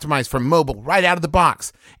optimized for mobile right out of the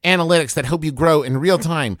box. Analytics that help you grow in real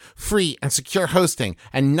time, free and secure hosting,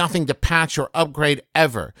 and nothing to patch or upgrade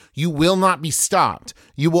ever. You will not be stopped.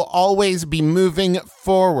 You will always be moving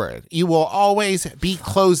forward. You will always be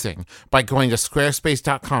closing by going to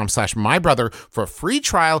squarespace.com/mybrother for a free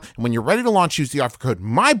trial. And when you're ready to launch, use the offer code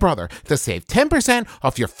MYBROTHER to save 10%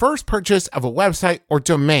 off your first purchase of a website or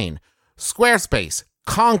domain. Squarespace.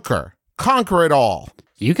 Conquer conquer it all.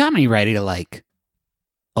 You got me ready to like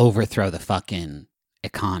overthrow the fucking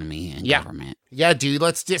economy and Yeah. government. Yeah, dude,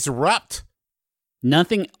 let's disrupt.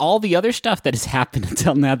 Nothing, all the other stuff that has happened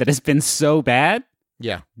until now that has been so bad,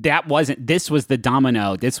 Yeah, this was the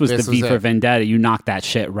domino. This was This the V was for it. Vendetta. You knocked that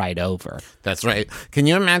shit right over. that's right. Can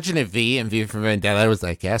you imagine if V and V for Vendetta was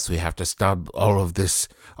like, yes, we have to stop all of this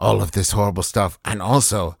horrible stuff. And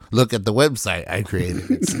also, look at the website I created.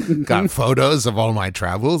 It's got photos of all my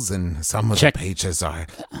travels, and some of Check- the pages are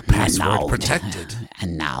password Now- protected.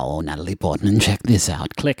 And now, Natalie Portman, check this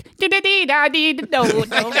out. Click.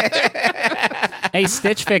 Hey,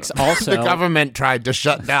 Stitch Fix also. The government tried to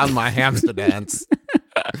shut down my hamster dance.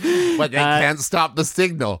 But they can't stop the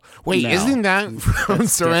signal. Wait, no. isn't that from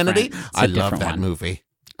That's Serenity? different. It's a I love different that one. movie.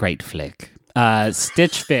 Great flick.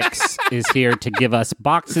 Stitch Fix is here to give us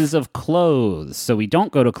boxes of clothes. So we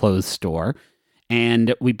don't go to clothes store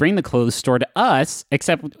and we bring the clothes store to us,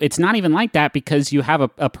 except it's not even like that because you have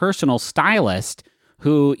a personal stylist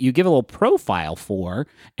who you give a little profile for,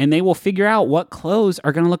 and they will figure out what clothes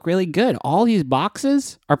are going to look really good. All these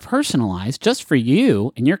boxes are personalized just for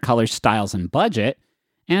you and your colors, styles, and budget.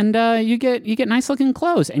 And you get nice looking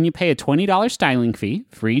clothes, and you pay a $20 styling fee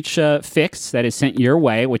for each fix that is sent your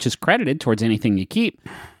way, which is credited towards anything you keep.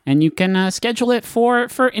 And you can schedule it for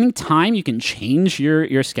any time. You can change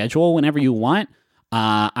your schedule whenever you want.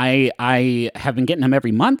 I have been getting them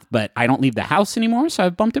every month, but I don't leave the house anymore, so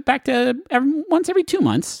I've bumped it back to once every 2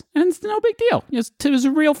 months, and it's no big deal. It was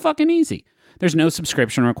real fucking easy. There's no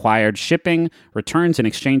subscription required. Shipping, returns, and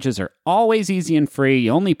exchanges are always easy and free.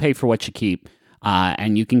 You only pay for what you keep.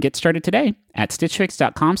 And you can get started today at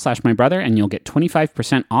stitchfix.com/mybrother, and you'll get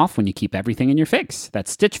 25% off when you keep everything in your fix.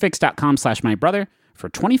 That's stitchfix.com/mybrother for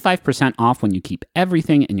 25% off when you keep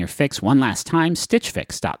everything in your fix. One last time,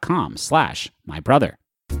 stitchfix.com/mybrother.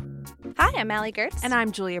 Hi, I'm Allie Gertz. And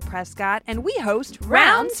I'm Julia Prescott, and we host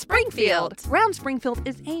Round Springfield. Round Springfield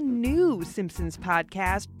is a new Simpsons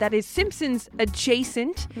podcast that is Simpsons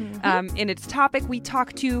adjacent. In its topic, we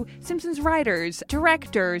talk to Simpsons writers,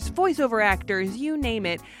 directors, voiceover actors, you name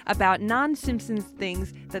it, about non-Simpsons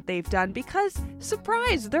things that they've done because,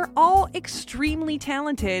 surprise, they're all extremely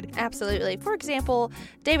talented. Absolutely. For example,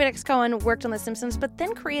 David X. Cohen worked on The Simpsons, but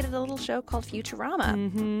then created a little show called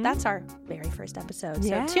Futurama. That's our very first episode.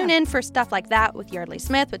 Yeah. So tune in for stuff like that with Yardley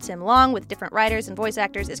Smith, with Tim Long, with different writers and voice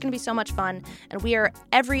actors. It's going to be so much fun. And we are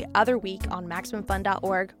every other week on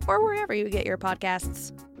MaximumFun.org or wherever you get your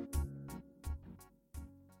podcasts.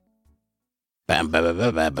 Oh?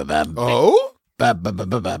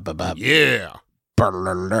 Yeah.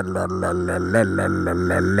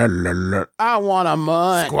 I want a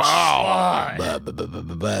munch. Squaw.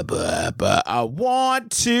 I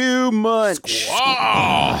want to munch.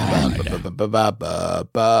 Welcome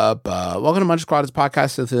to Munch Squad, this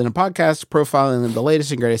podcast within a podcast profiling the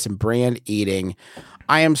latest and greatest in brand eating.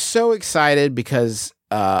 I am so excited because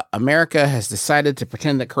America has decided to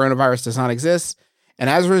pretend that coronavirus does not exist.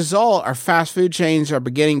 And as a result, our fast food chains are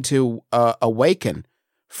beginning to awaken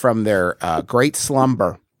from their great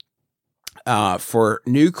slumber for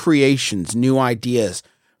new creations, new ideas,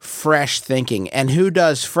 fresh thinking. And who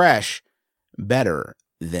does fresh better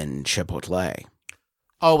than Chipotle?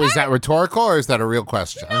 Oh, is that rhetorical or is that a real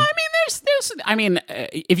question? I mean,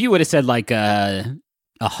 if you would have said like a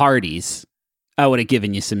Hardee's, I would have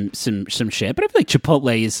given you some shit. But I feel like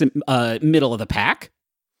Chipotle is middle of the pack.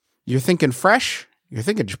 You're thinking fresh? You're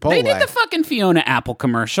thinking Chipotle. They did the fucking Fiona Apple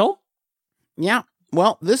commercial. Yeah.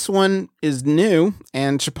 Well, this one is new,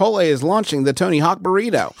 and Chipotle is launching the Tony Hawk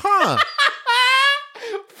Burrito. Huh.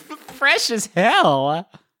 Fresh as hell.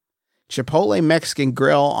 Chipotle Mexican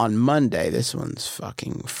Grill on Monday. This one's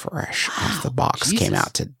fucking fresh off the box. Jesus. Came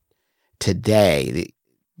out today. The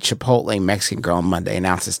Chipotle Mexican Grill on Monday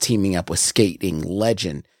announces teaming up with skating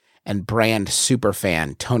legend and brand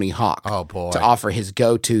superfan Tony Hawk Oh, boy. to offer his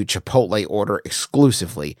go-to Chipotle order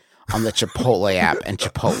exclusively on the Chipotle app and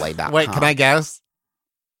Chipotle.com. Wait, can I guess?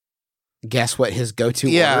 Guess what his go-to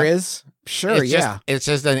Yeah. order is? Sure, yeah. It's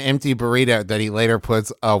just an empty burrito that he later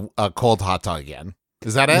puts a cold hot dog in.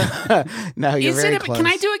 Is that it? No, you're Is very it? close. Can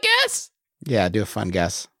I do a guess? Yeah, do a fun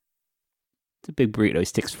guess. It's a big burrito. He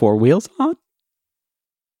sticks 4 wheels on.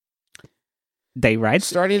 They ride.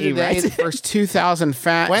 Starting he today, rides the it. first 2,000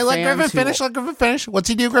 Wait, let Griffin fans who- finish. Let Griffin finish. What's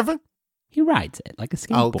he do, Griffin? He rides it like a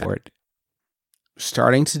Oh, okay. skateboard.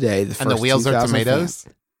 Starting today, the first And the wheels are 2,000 tomatoes?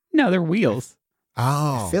 fans- No, they're wheels.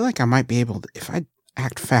 Oh. I feel like I might be able to, if I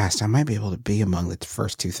act fast, I might be able to be among the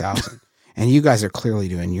first 2,000. And you guys are clearly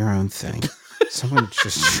doing your own thing. So I'm going to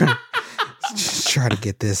just Just try to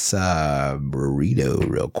get this burrito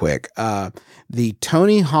real quick. The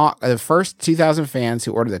Tony Hawk, the first 2,000 fans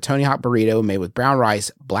who ordered the Tony Hawk burrito made with brown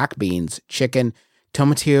rice, black beans, chicken,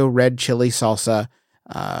 tomatillo, red chili salsa,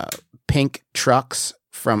 pink trucks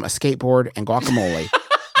from a skateboard, and guacamole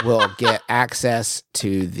will get access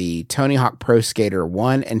to the Tony Hawk Pro Skater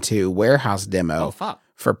 1 and 2 warehouse demo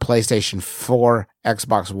for PlayStation 4,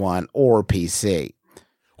 Xbox One, or PC.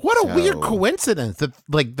 What a weird coincidence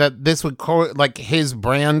that this would his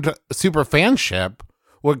brand super fanship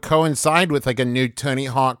would coincide with like a new Tony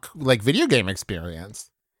Hawk like video game experience.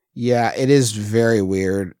 Yeah, it is very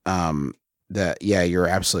weird. You're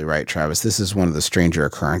absolutely right, Travis. This is one of the stranger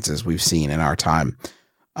occurrences we've seen in our time.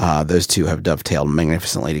 Those two have dovetailed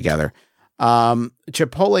magnificently together.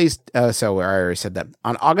 Chipotle's, I already said that.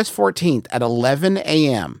 On August 14th at 11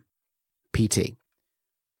 a.m. PT,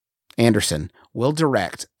 Anderson will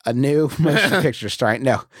direct a new motion picture starring,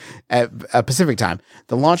 at Pacific time.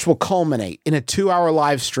 The launch will culminate in a 2-hour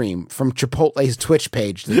live stream from Chipotle's Twitch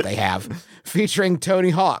page that they have, featuring Tony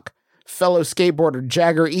Hawk, fellow skateboarder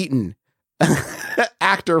Jagger Eaton,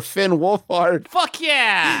 actor Finn Wolfhard. Fuck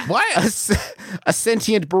yeah! What? A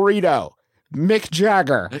sentient burrito, Mick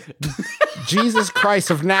Jagger, Jesus Christ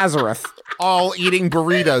of Nazareth, All eating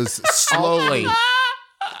burritos slowly.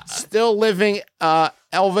 still living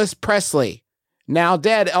Elvis Presley, now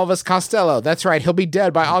dead Elvis Costello. That's right, he'll be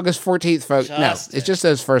dead by August 14th, folks. No, it's just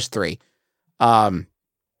those first three.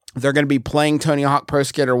 They're going to be playing Tony Hawk Pro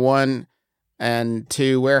Skater 1 and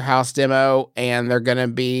 2 warehouse demo, and they're going to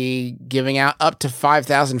be giving out up to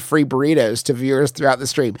 5,000 free burritos to viewers throughout the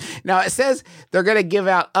stream. Now, it says they're going to give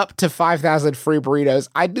out up to 5,000 free burritos.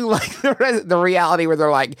 I do like the reality where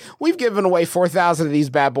they're like, we've given away 4,000 of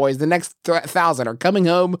these bad boys. The next 1,000 are coming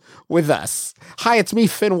home with us. Hi, it's me,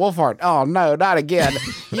 Finn Wolfhard. Oh, no, not again.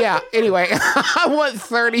 Yeah, anyway, I want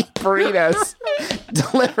 30 burritos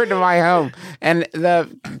delivered to my home, and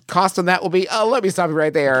the cost on that will be, let me stop you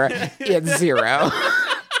right there. It's $0.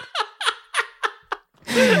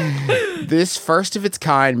 This first of its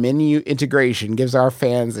kind menu integration gives our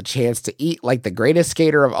fans a chance to eat like the greatest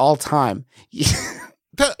skater of all time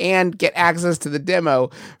and get access to the demo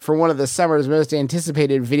for one of the summer's most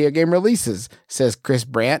anticipated video game releases, says Chris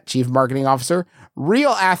Brandt, Chief Marketing Officer.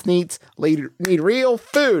 Real athletes need real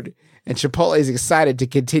food, and Chipotle is excited to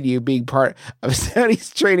continue being part of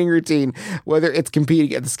Sony's training routine, whether it's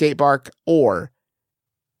competing at the skate park or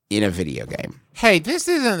in a video game. Hey, this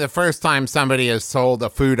isn't the first time somebody has sold a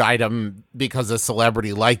food item because a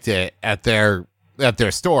celebrity liked it at their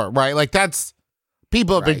store, right? Like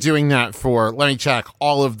people have been doing that for, let me check,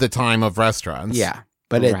 all of the time of restaurants. Yeah,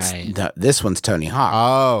 but this one's Tony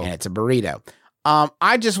Hawk. And it's a burrito.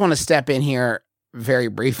 I just want to step in here very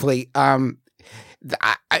briefly. I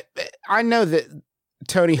know that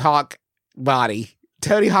Tony Hawk's body,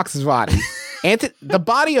 the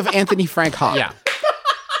body of Anthony Frank Hawk. Yeah.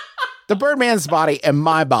 The Birdman's body and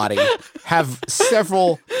my body have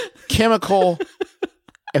several chemical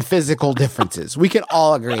and physical differences. We can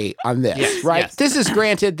all agree on this, right? Yes. This is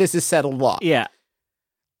granted. This is settled law. Yeah.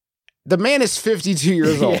 The man is 52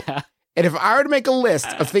 years old. Yeah. And if I were to make a list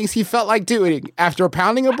of things he felt like doing after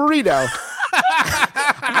pounding a burrito,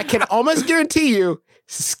 I can almost guarantee you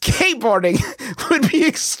skateboarding would be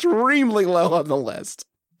extremely low on the list.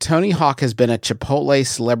 Tony Hawk has been a Chipotle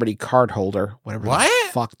celebrity card holder, whatever the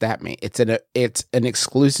fuck that means. It's an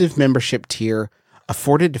exclusive membership tier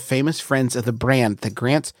afforded to famous friends of the brand that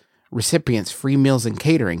grants recipients free meals and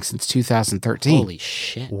catering since 2013. Holy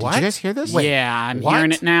shit. What? Did you guys hear this? Yeah, I'm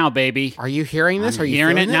hearing it now, baby. Are you hearing this? I'm Are you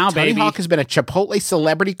hearing it now, Tony baby. Hawk has been a Chipotle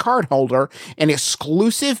celebrity card holder, an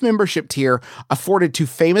exclusive membership tier afforded to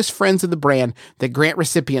famous friends of the brand that grant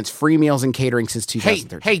recipients free meals and catering since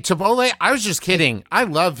 2013. Hey, Chipotle, I was just kidding. I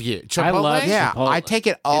love you. Chipotle? I love Yeah, Chipotle. I take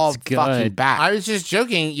it all It's good. fucking back. I was just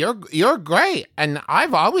joking. You're great. And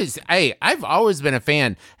I've always been a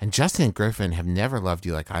fan. And Justin and Griffin have never loved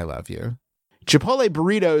you like I love you. Chipotle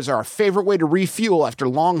burritos are a favorite way to refuel after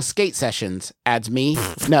long skate sessions, adds me.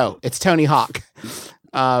 No, it's Tony Hawk.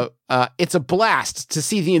 It's a blast to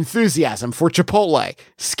see the enthusiasm for Chipotle,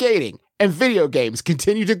 skating, and video games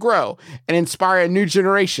continue to grow and inspire a new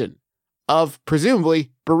generation of,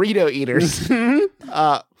 presumably, burrito eaters.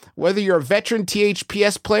 Whether you're a veteran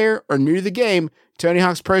THPS player or new to the game, Tony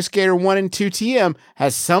Hawk's Pro Skater 1 and 2 TM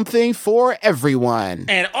has something for everyone.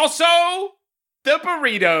 And also the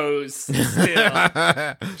burritos.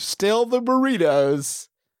 Still the burritos.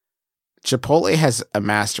 Chipotle has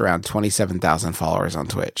amassed around 27,000 followers on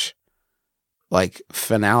Twitch. like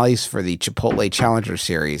finales for the Chipotle Challenger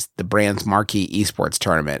Series, the brand's marquee esports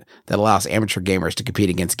tournament that allows amateur gamers to compete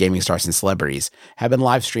against gaming stars and celebrities, have been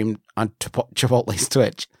live streamed on Chipotle's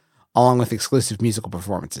Twitch, along with exclusive musical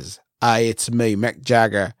performances. It's me, Mick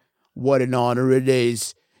Jagger. What an honor it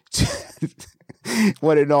is.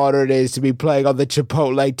 What an honor it is to be playing on the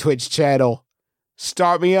Chipotle Twitch channel.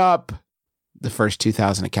 Start me up. The first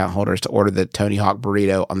 2,000 account holders to order the Tony Hawk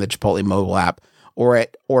burrito on the Chipotle mobile app or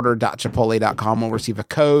at order.chipotle.com will receive a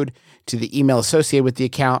code to the email associated with the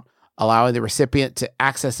account, allowing the recipient to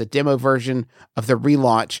access a demo version of the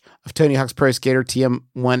relaunch of Tony Hawk's Pro Skater TM1,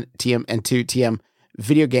 TM, and 2 TM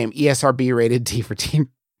video game, ESRB rated T for Team.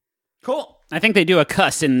 Cool. I think they do a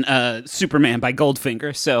cuss in Superman by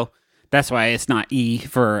Goldfinger, so that's why it's not E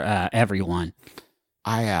for everyone.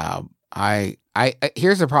 Here's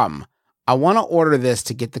the problem. I want to order this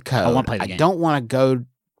to get the code. I wanna play the game. Don't want to go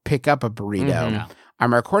pick up a burrito. No.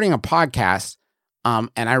 I'm recording a podcast, and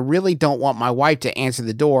I really don't want my wife to answer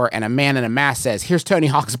the door and a man in a mask says, "Here's Tony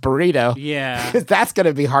Hawk's burrito." Yeah. Because that's going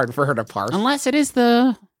to be hard for her to parse. Unless it is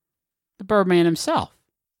the Birdman himself.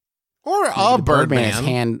 Or a Birdman's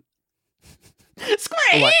hand.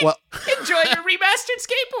 Squeak! Well, Enjoy your remastered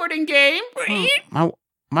skateboarding game.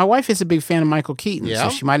 my wife is a big fan of Michael Keaton, Yeah?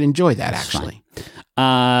 so she might enjoy that, That's actually.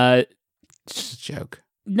 Just a joke.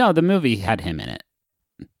 No, the movie had him in it.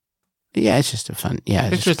 Yeah, it's just a fun. Yeah,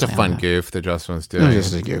 It's just a play fun on that. goof that Justin's It doing.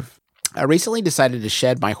 was just a goof. I recently decided to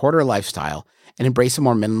shed my hoarder lifestyle and embrace a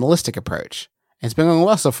more minimalistic approach. And it's been going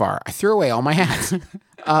well so far. I threw away all my hats.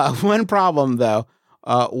 One problem, though,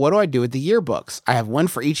 what do I do with the yearbooks? I have one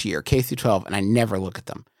for each year, K through 12, and I never look at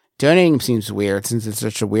them. Donating seems weird since it's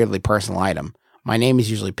such a weirdly personal item. My name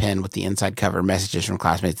is usually pinned with the inside cover, messages from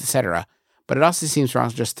classmates, etc. But it also seems wrong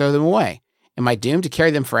to just throw them away. Am I doomed to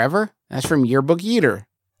carry them forever? That's from Yearbook Eater.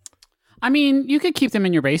 I mean, you could keep them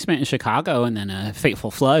in your basement in Chicago, and then a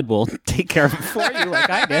fateful flood will take care of it for you,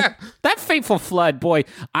 like I did. That fateful flood, boy,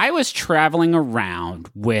 I was traveling around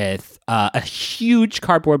with a huge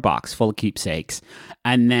cardboard box full of keepsakes,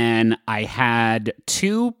 and then I had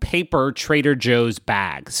 2 paper Trader Joe's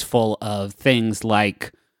bags full of things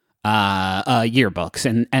like yearbooks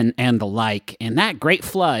and the like. And that great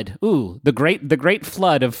flood, the great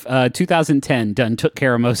flood of 2010 done took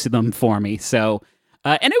care of most of them for me. So.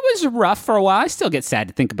 And it was rough for a while. I still get sad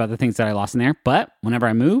to think about the things that I lost in there. But whenever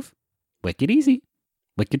I move, wicked easy,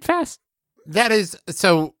 wicked fast. That is,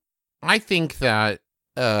 so I think that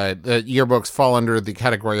the yearbooks fall under the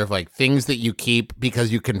category of like things that you keep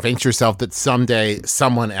because you convince yourself that someday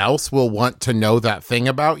someone else will want to know that thing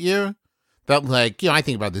about you. That like, I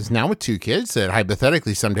think about this now with 2 kids that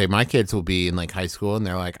hypothetically someday my kids will be in like high school and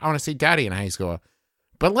they're like, I want to see daddy in high school.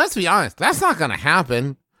 But let's be honest, that's not going to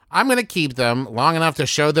happen. I'm going to keep them long enough to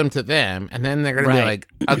show them to them. And then they're going to be like,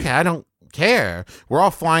 okay, I don't care. We're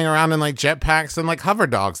all flying around in like jetpacks and like hover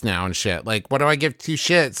dogs now and shit. Like, what do I give 2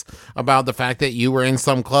 shits about the fact that you were in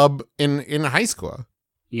some club in high school?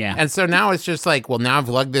 Yeah. And so now it's just like, well, now I've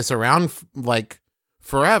lugged this around like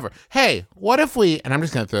forever. Hey, what if we, and I'm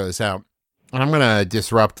just going to throw this out, and I'm going to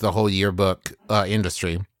disrupt the whole yearbook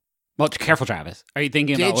industry. Well, careful, Travis. Are you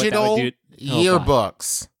thinking about Digital what that would do?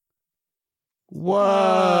 yearbooks.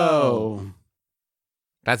 Whoa.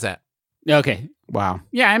 That's it. Okay. Wow.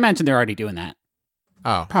 Yeah, I imagine they're already doing that.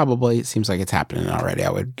 Oh. Probably. It seems like it's happening already.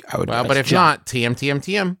 I would. Well, but if guess. not,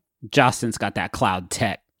 TM. Justin's got that cloud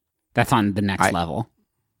tech. That's on the next level.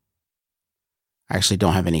 I actually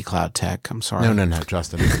don't have any cloud tech. I'm sorry. No,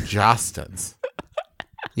 Justin. Justin's.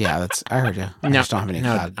 Yeah, that's. I heard you. I just don't have any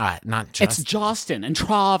cloud. Not Justin. It's Justin and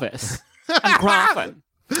Travis and Grafin.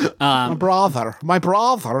 My brother,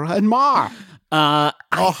 and Ma. Hi,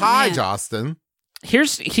 man. Justin.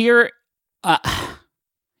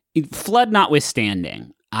 Flood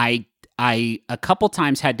notwithstanding, I a couple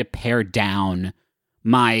times had to pare down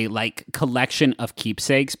my like collection of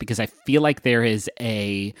keepsakes because I feel like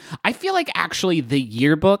actually the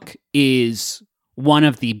yearbook is one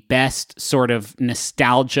of the best sort of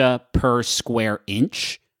nostalgia per square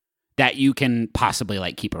inch that you can possibly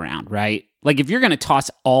like keep around, right? Like if you're going to toss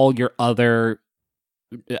all your other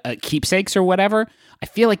keepsakes or whatever, I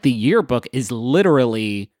feel like the yearbook is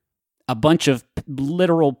literally a bunch of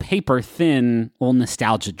literal paper thin old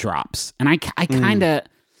nostalgia drops. And I kind of,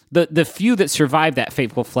 the few that survived that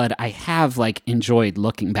fateful flood, I have like enjoyed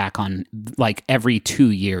looking back on like every 2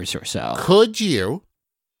 years or so. Could you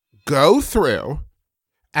go through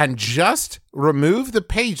and just remove the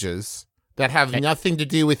pages that have nothing to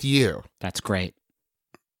do with you? That's great.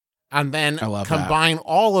 And then I love combine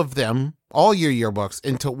all of them, all your yearbooks,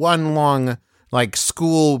 into one long, like,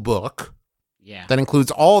 school book. Yeah. That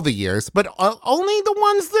includes all the years, but only the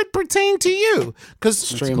ones that pertain to you. Because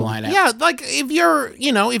Streamline it. yeah, like if you're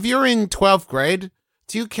in 12th grade,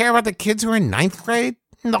 do you care about the kids who are in 9th grade?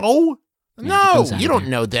 No. Yeah, No, those out you of don't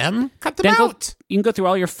there. know them. Cut them Then out. you can go through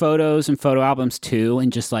all your photos and photo albums too,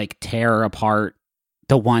 and just like tear apart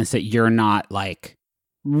the ones that you're not like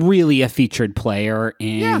really a featured player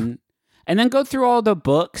in, Yeah. and then go through all the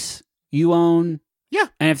books you own. Yeah.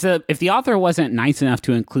 And if the author wasn't nice enough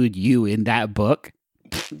to include you in that book,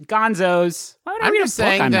 gonzos. Why would I I'm read a just book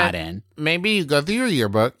saying I'm that not in? maybe you go through your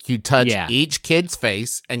yearbook, you touch Yeah. each kid's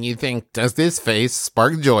face, and you think, does this face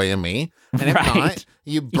spark joy in me? And if Right. not,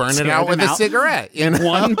 you burn it tear out with them a out. cigarette. You know?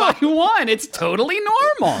 One by one. It's totally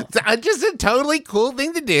normal. It's just a totally cool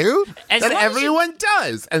thing to do As that long as you- everyone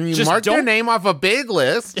does. And you Just mark their don't- name off a big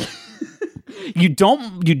list. You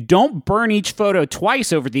don't burn each photo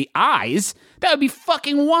twice over the eyes. That would be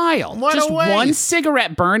fucking wild. What a Just one waste.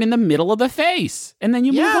 cigarette burn in the middle of the face, and then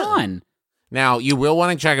you Yeah. move on. Now, you will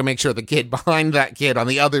want to check and make sure the kid behind that kid on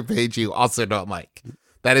the other page you also don't like.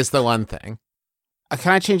 That is the one thing.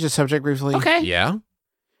 Can I change the subject briefly? Okay. Yeah?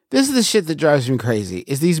 This is the shit that drives me crazy.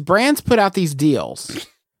 Is these brands put out these deals,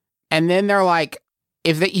 and then they're like,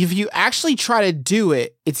 if you actually try to do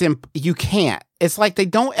it, you can't. It's like they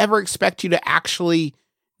don't ever expect you to actually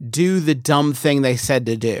do the dumb thing they said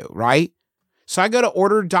to do, right? So I go to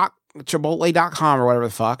order.chipotle.com or whatever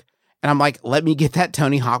the fuck, and I'm like, let me get that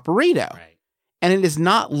Tony Hawk burrito. Right. And it is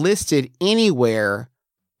not listed anywhere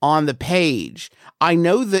on the page. I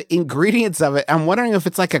know the ingredients of it. I'm wondering if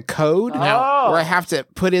it's like a code where I have to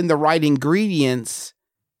put in the right ingredients.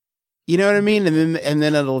 You know what I mean? And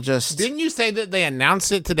then it'll just... Didn't you say that they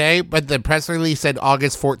announced it today, but the press release said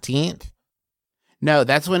August 14th? No,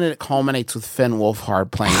 that's when it culminates with Finn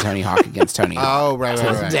Wolfhard playing Tony Hawk against Tony Hawk. Oh, right, To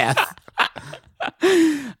right, his right. death.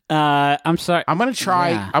 I'm sorry. I'm gonna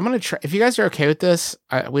try. Yeah. I'm gonna try. If you guys are okay with this,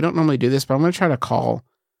 we don't normally do this, but I'm gonna try to call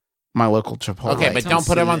my local Chipotle. Okay, but don't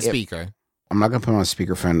put him on If- speaker. I'm not gonna put him on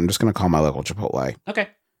speakerphone. I'm just gonna call my local Chipotle, Okay.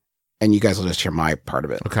 and you guys will just hear my part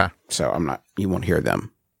of it. Okay. So I'm not. You won't hear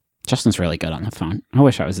them. Justin's really good on the phone. I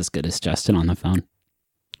wish I was as good as Justin on the phone.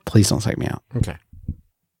 Please don't take me out. Okay.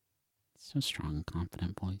 So strong and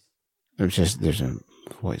confident voice. There's a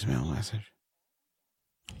voicemail message.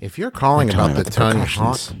 If you're calling They're telling about the Tony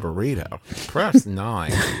Hawk repercussions. burrito, press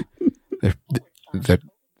 9.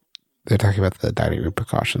 They're talking about the dietary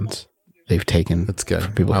precautions they've taken. That's good.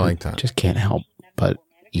 For people I who like that. just can't help but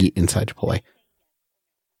eat inside Chipotle.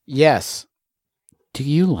 Yes. Do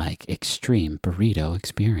you like extreme burrito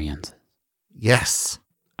experiences? Yes.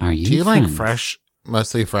 Are you Do you like friends?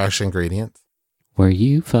 mostly fresh ingredients? Were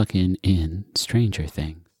you fucking in Stranger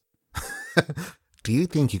Things? Do you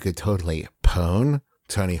think you could totally pwn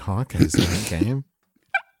Tony Hawk in his own game?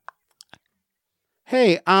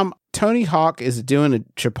 Hey, Tony Hawk is doing a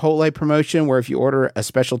Chipotle promotion where if you order a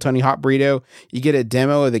special Tony Hawk burrito, you get a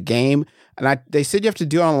demo of the game. And they said you have to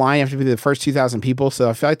do it online. You have to be the first 2,000 people. So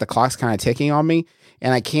I feel like the clock's kind of ticking on me,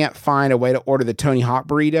 and I can't find a way to order the Tony Hawk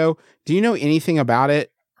burrito. Do you know anything about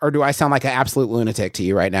it, or do I sound like an absolute lunatic to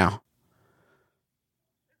you right now?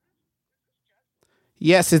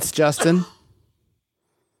 Yes, it's Justin.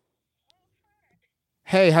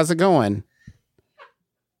 Hey, how's it going?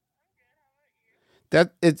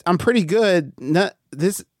 I'm pretty good.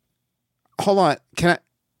 Hold on.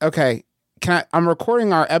 I'm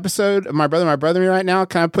recording our episode of My Brother Me right now.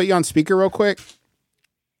 Can I put you on speaker real quick?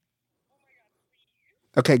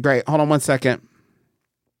 Okay, great. Hold on one second.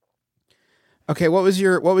 Okay, what was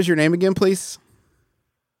your name again, please?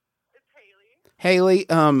 It's Haley.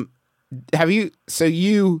 Haley,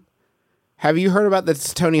 have you heard about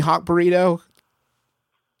this Tony Hawk burrito?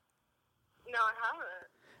 No, I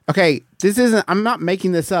haven't. Okay, I'm not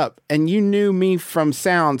making this up, and you knew me from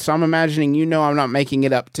sound, so I'm imagining I'm not making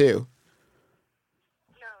it up too.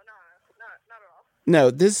 Not at all. No,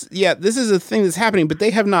 this is a thing that's happening, but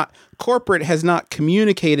corporate has not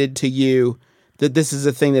communicated to you that this is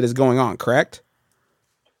a thing that is going on, correct?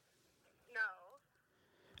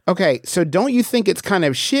 No. Okay, so don't you think it's kind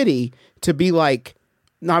of shitty to be like,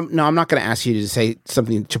 no, I'm not going to ask you to say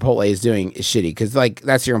something Chipotle is doing is shitty, because like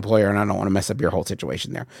that's your employer, and I don't want to mess up your whole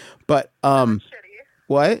situation there. But Shitty.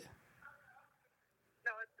 what?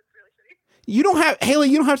 No, it's really shitty. Haley,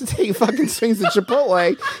 you don't have to take fucking swings at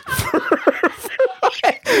Chipotle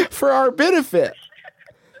for our benefit.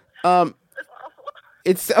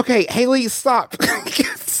 It's okay, Haley, stop.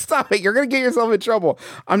 Stop it. You're going to get yourself in trouble.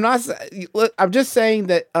 I'm just saying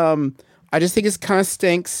that I just think it's kind of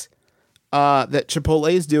stinks that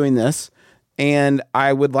Chipotle is doing this, and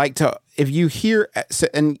I would like to, if you hear,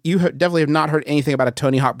 and you definitely have not heard anything about a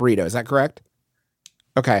Tony Hawk burrito, is that correct?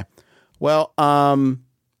 Okay. Well,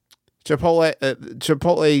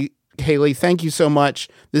 Chipotle Haley, thank you so much.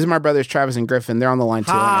 This is my brothers Travis and Griffin. They're on the line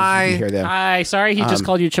too. I don't know if you can hear them. Hi, sorry he just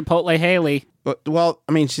called you Chipotle Haley. Well,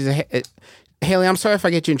 I mean, she's Haley. I'm sorry if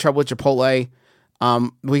I get you in trouble with Chipotle.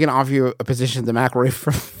 We can offer you a position in the McElroy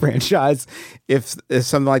franchise if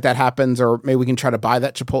something like that happens, or maybe we can try to buy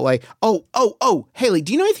that Chipotle. Oh, Haley,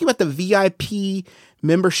 do you know anything about the VIP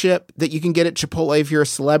membership that you can get at Chipotle if you're a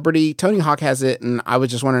celebrity? Tony Hawk has it, and I was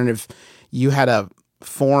just wondering if you had a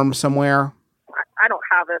form somewhere. I don't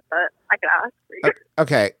have it, but I can ask for you.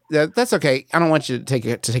 Okay, that's okay. I don't want you to take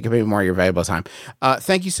up any more of your valuable time.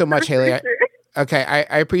 Thank you so much, Haley. Okay,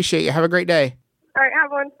 I appreciate you. Have a great day. All right,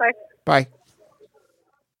 have one. Bye. Bye.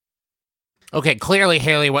 Okay, clearly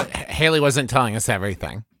Haley wasn't telling us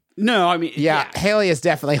everything. No, I mean, Yeah, Haley is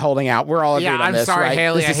definitely holding out. We're all agreed on I'm this, sorry, right?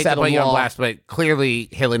 Haley. This I is hate to settled put you on law. blast, but clearly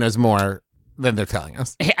Haley knows more than they're telling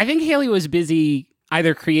us. I think Haley was busy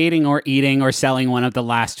either creating or eating or selling one of the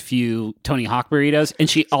last few Tony Hawk burritos, and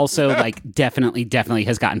she also definitely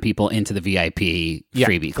has gotten people into the VIP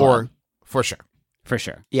freebie club. For sure. For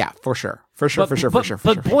sure. Yeah, for sure.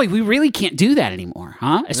 But boy, we really can't do that anymore,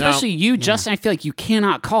 huh? Especially you, Justin. I feel like you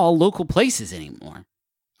cannot call local places anymore.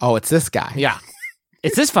 Oh, it's this guy. Yeah.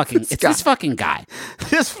 It's this fucking this fucking guy.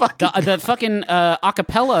 This fucking The fucking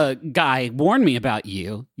acapella guy warned me about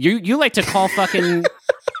you. You like to call fucking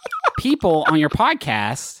people on your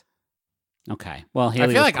podcast. Okay. Well, Haley I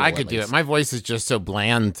feel was like cool, I at could do least. it. My voice is just so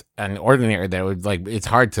bland and ordinary that it would it's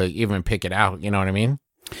hard to even pick it out. You know what I mean?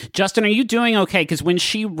 Justin, are you doing okay? Because when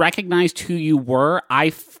she recognized who you were,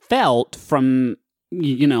 I felt from,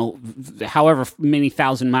 however many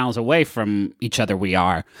thousand miles away from each other we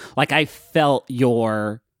are, like I felt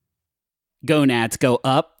your gonads go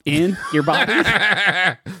up in your body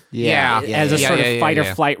as a sort of fight or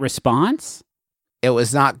flight response. It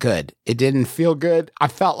was not good. It didn't feel good. I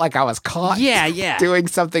felt like I was caught doing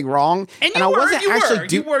something wrong. And I wasn't actually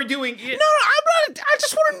you were doing it. No, I'm not. I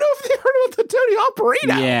just want to know if they heard about the Tony Hawk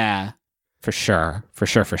burrito. Yeah, for sure. For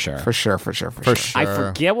sure. I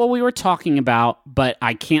forget what we were talking about, but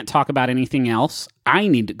I can't talk about anything else. I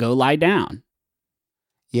need to go lie down.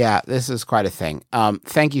 Yeah, this is quite a thing.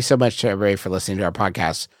 Thank you so much to everybody for listening to our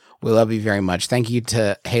podcast. We love you very much. Thank you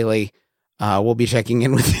to Haley. We'll be checking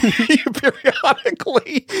in with you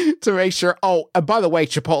periodically to make sure. Oh, by the way,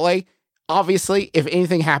 Chipotle, obviously, if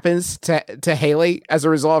anything happens to Haley as a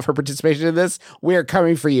result of her participation in this, we are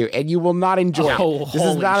coming for you, and you will not enjoy it. This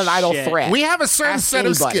is not an idle threat. We have a certain Ask set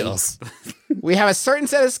anybody. of skills. We have a certain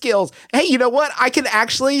set of skills. Hey, you know what? I can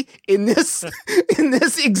actually, in this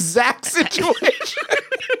exact situation,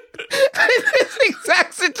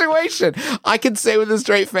 I can say with a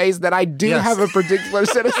straight face that I do have a particular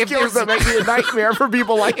set of skills that make me a nightmare for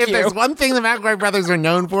people like If you. there's one thing the McElroy brothers are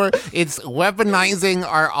known for, it's weaponizing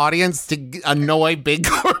our audience to annoy big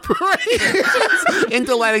corporations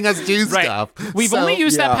into letting us do stuff. We've only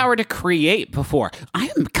used that power to create before.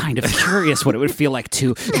 I am kind of curious what it would feel like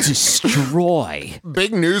to destroy.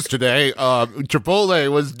 Big news today.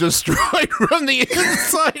 Chipotle was destroyed from the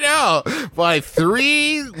inside out by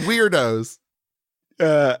 3 weirdos.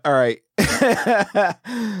 All right.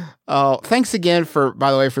 Oh, thanks again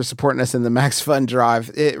by the way, for supporting us in the Max Fun Drive.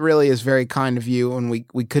 It really is very kind of you, and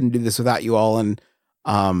we couldn't do this without you all. And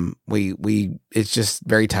it's just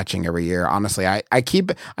very touching every year. Honestly, I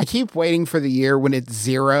keep waiting for the year when it's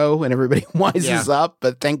 0 and everybody wises up,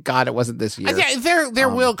 but thank God it wasn't this year. Yeah, there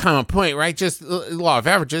will come a point, right? Just law of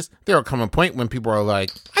averages. There will come a point when people are like,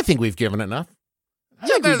 "I think we've given enough."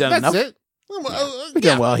 We've done that's enough. it. We're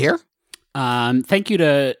doing well here. Thank you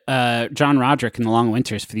to John Roderick and the Long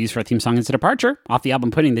Winters for the use for our theme song, It's a Departure, off the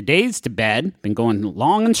album Putting the Days to Bed. Been going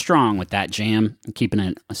long and strong with that jam, and keeping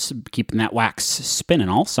that wax spinning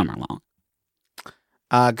all summer long.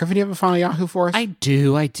 Griffin, do you have a final Yahoo for us? I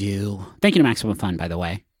do. Thank you to Maximum Fun, by the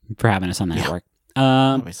way, for having us on the network.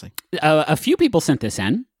 Obviously. A few people sent this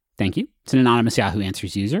in. Thank you. It's an anonymous Yahoo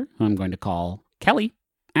Answers user, who I'm going to call Kelly,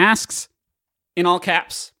 asks, in all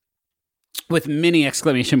caps, with many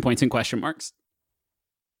exclamation points and question marks,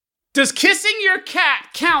 does kissing your cat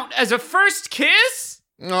count as a first kiss?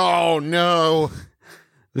 Oh no!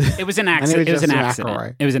 It was an accident. It was an accident.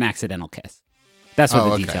 McElroy. It was an accidental kiss. That's what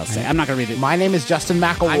the okay. details say. I'm not going to read it. My name is Justin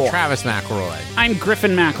McElroy. I'm Travis McElroy. I'm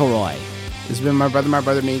Griffin McElroy. This has been my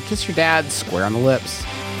brother, me. Kiss your dad square on the lips.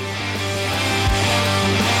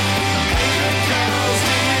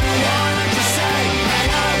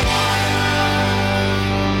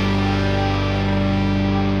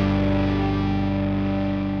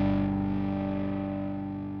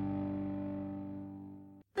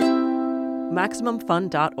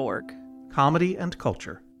 MaximumFun.org. Comedy and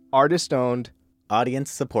culture. Artist owned.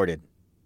 Audience supported.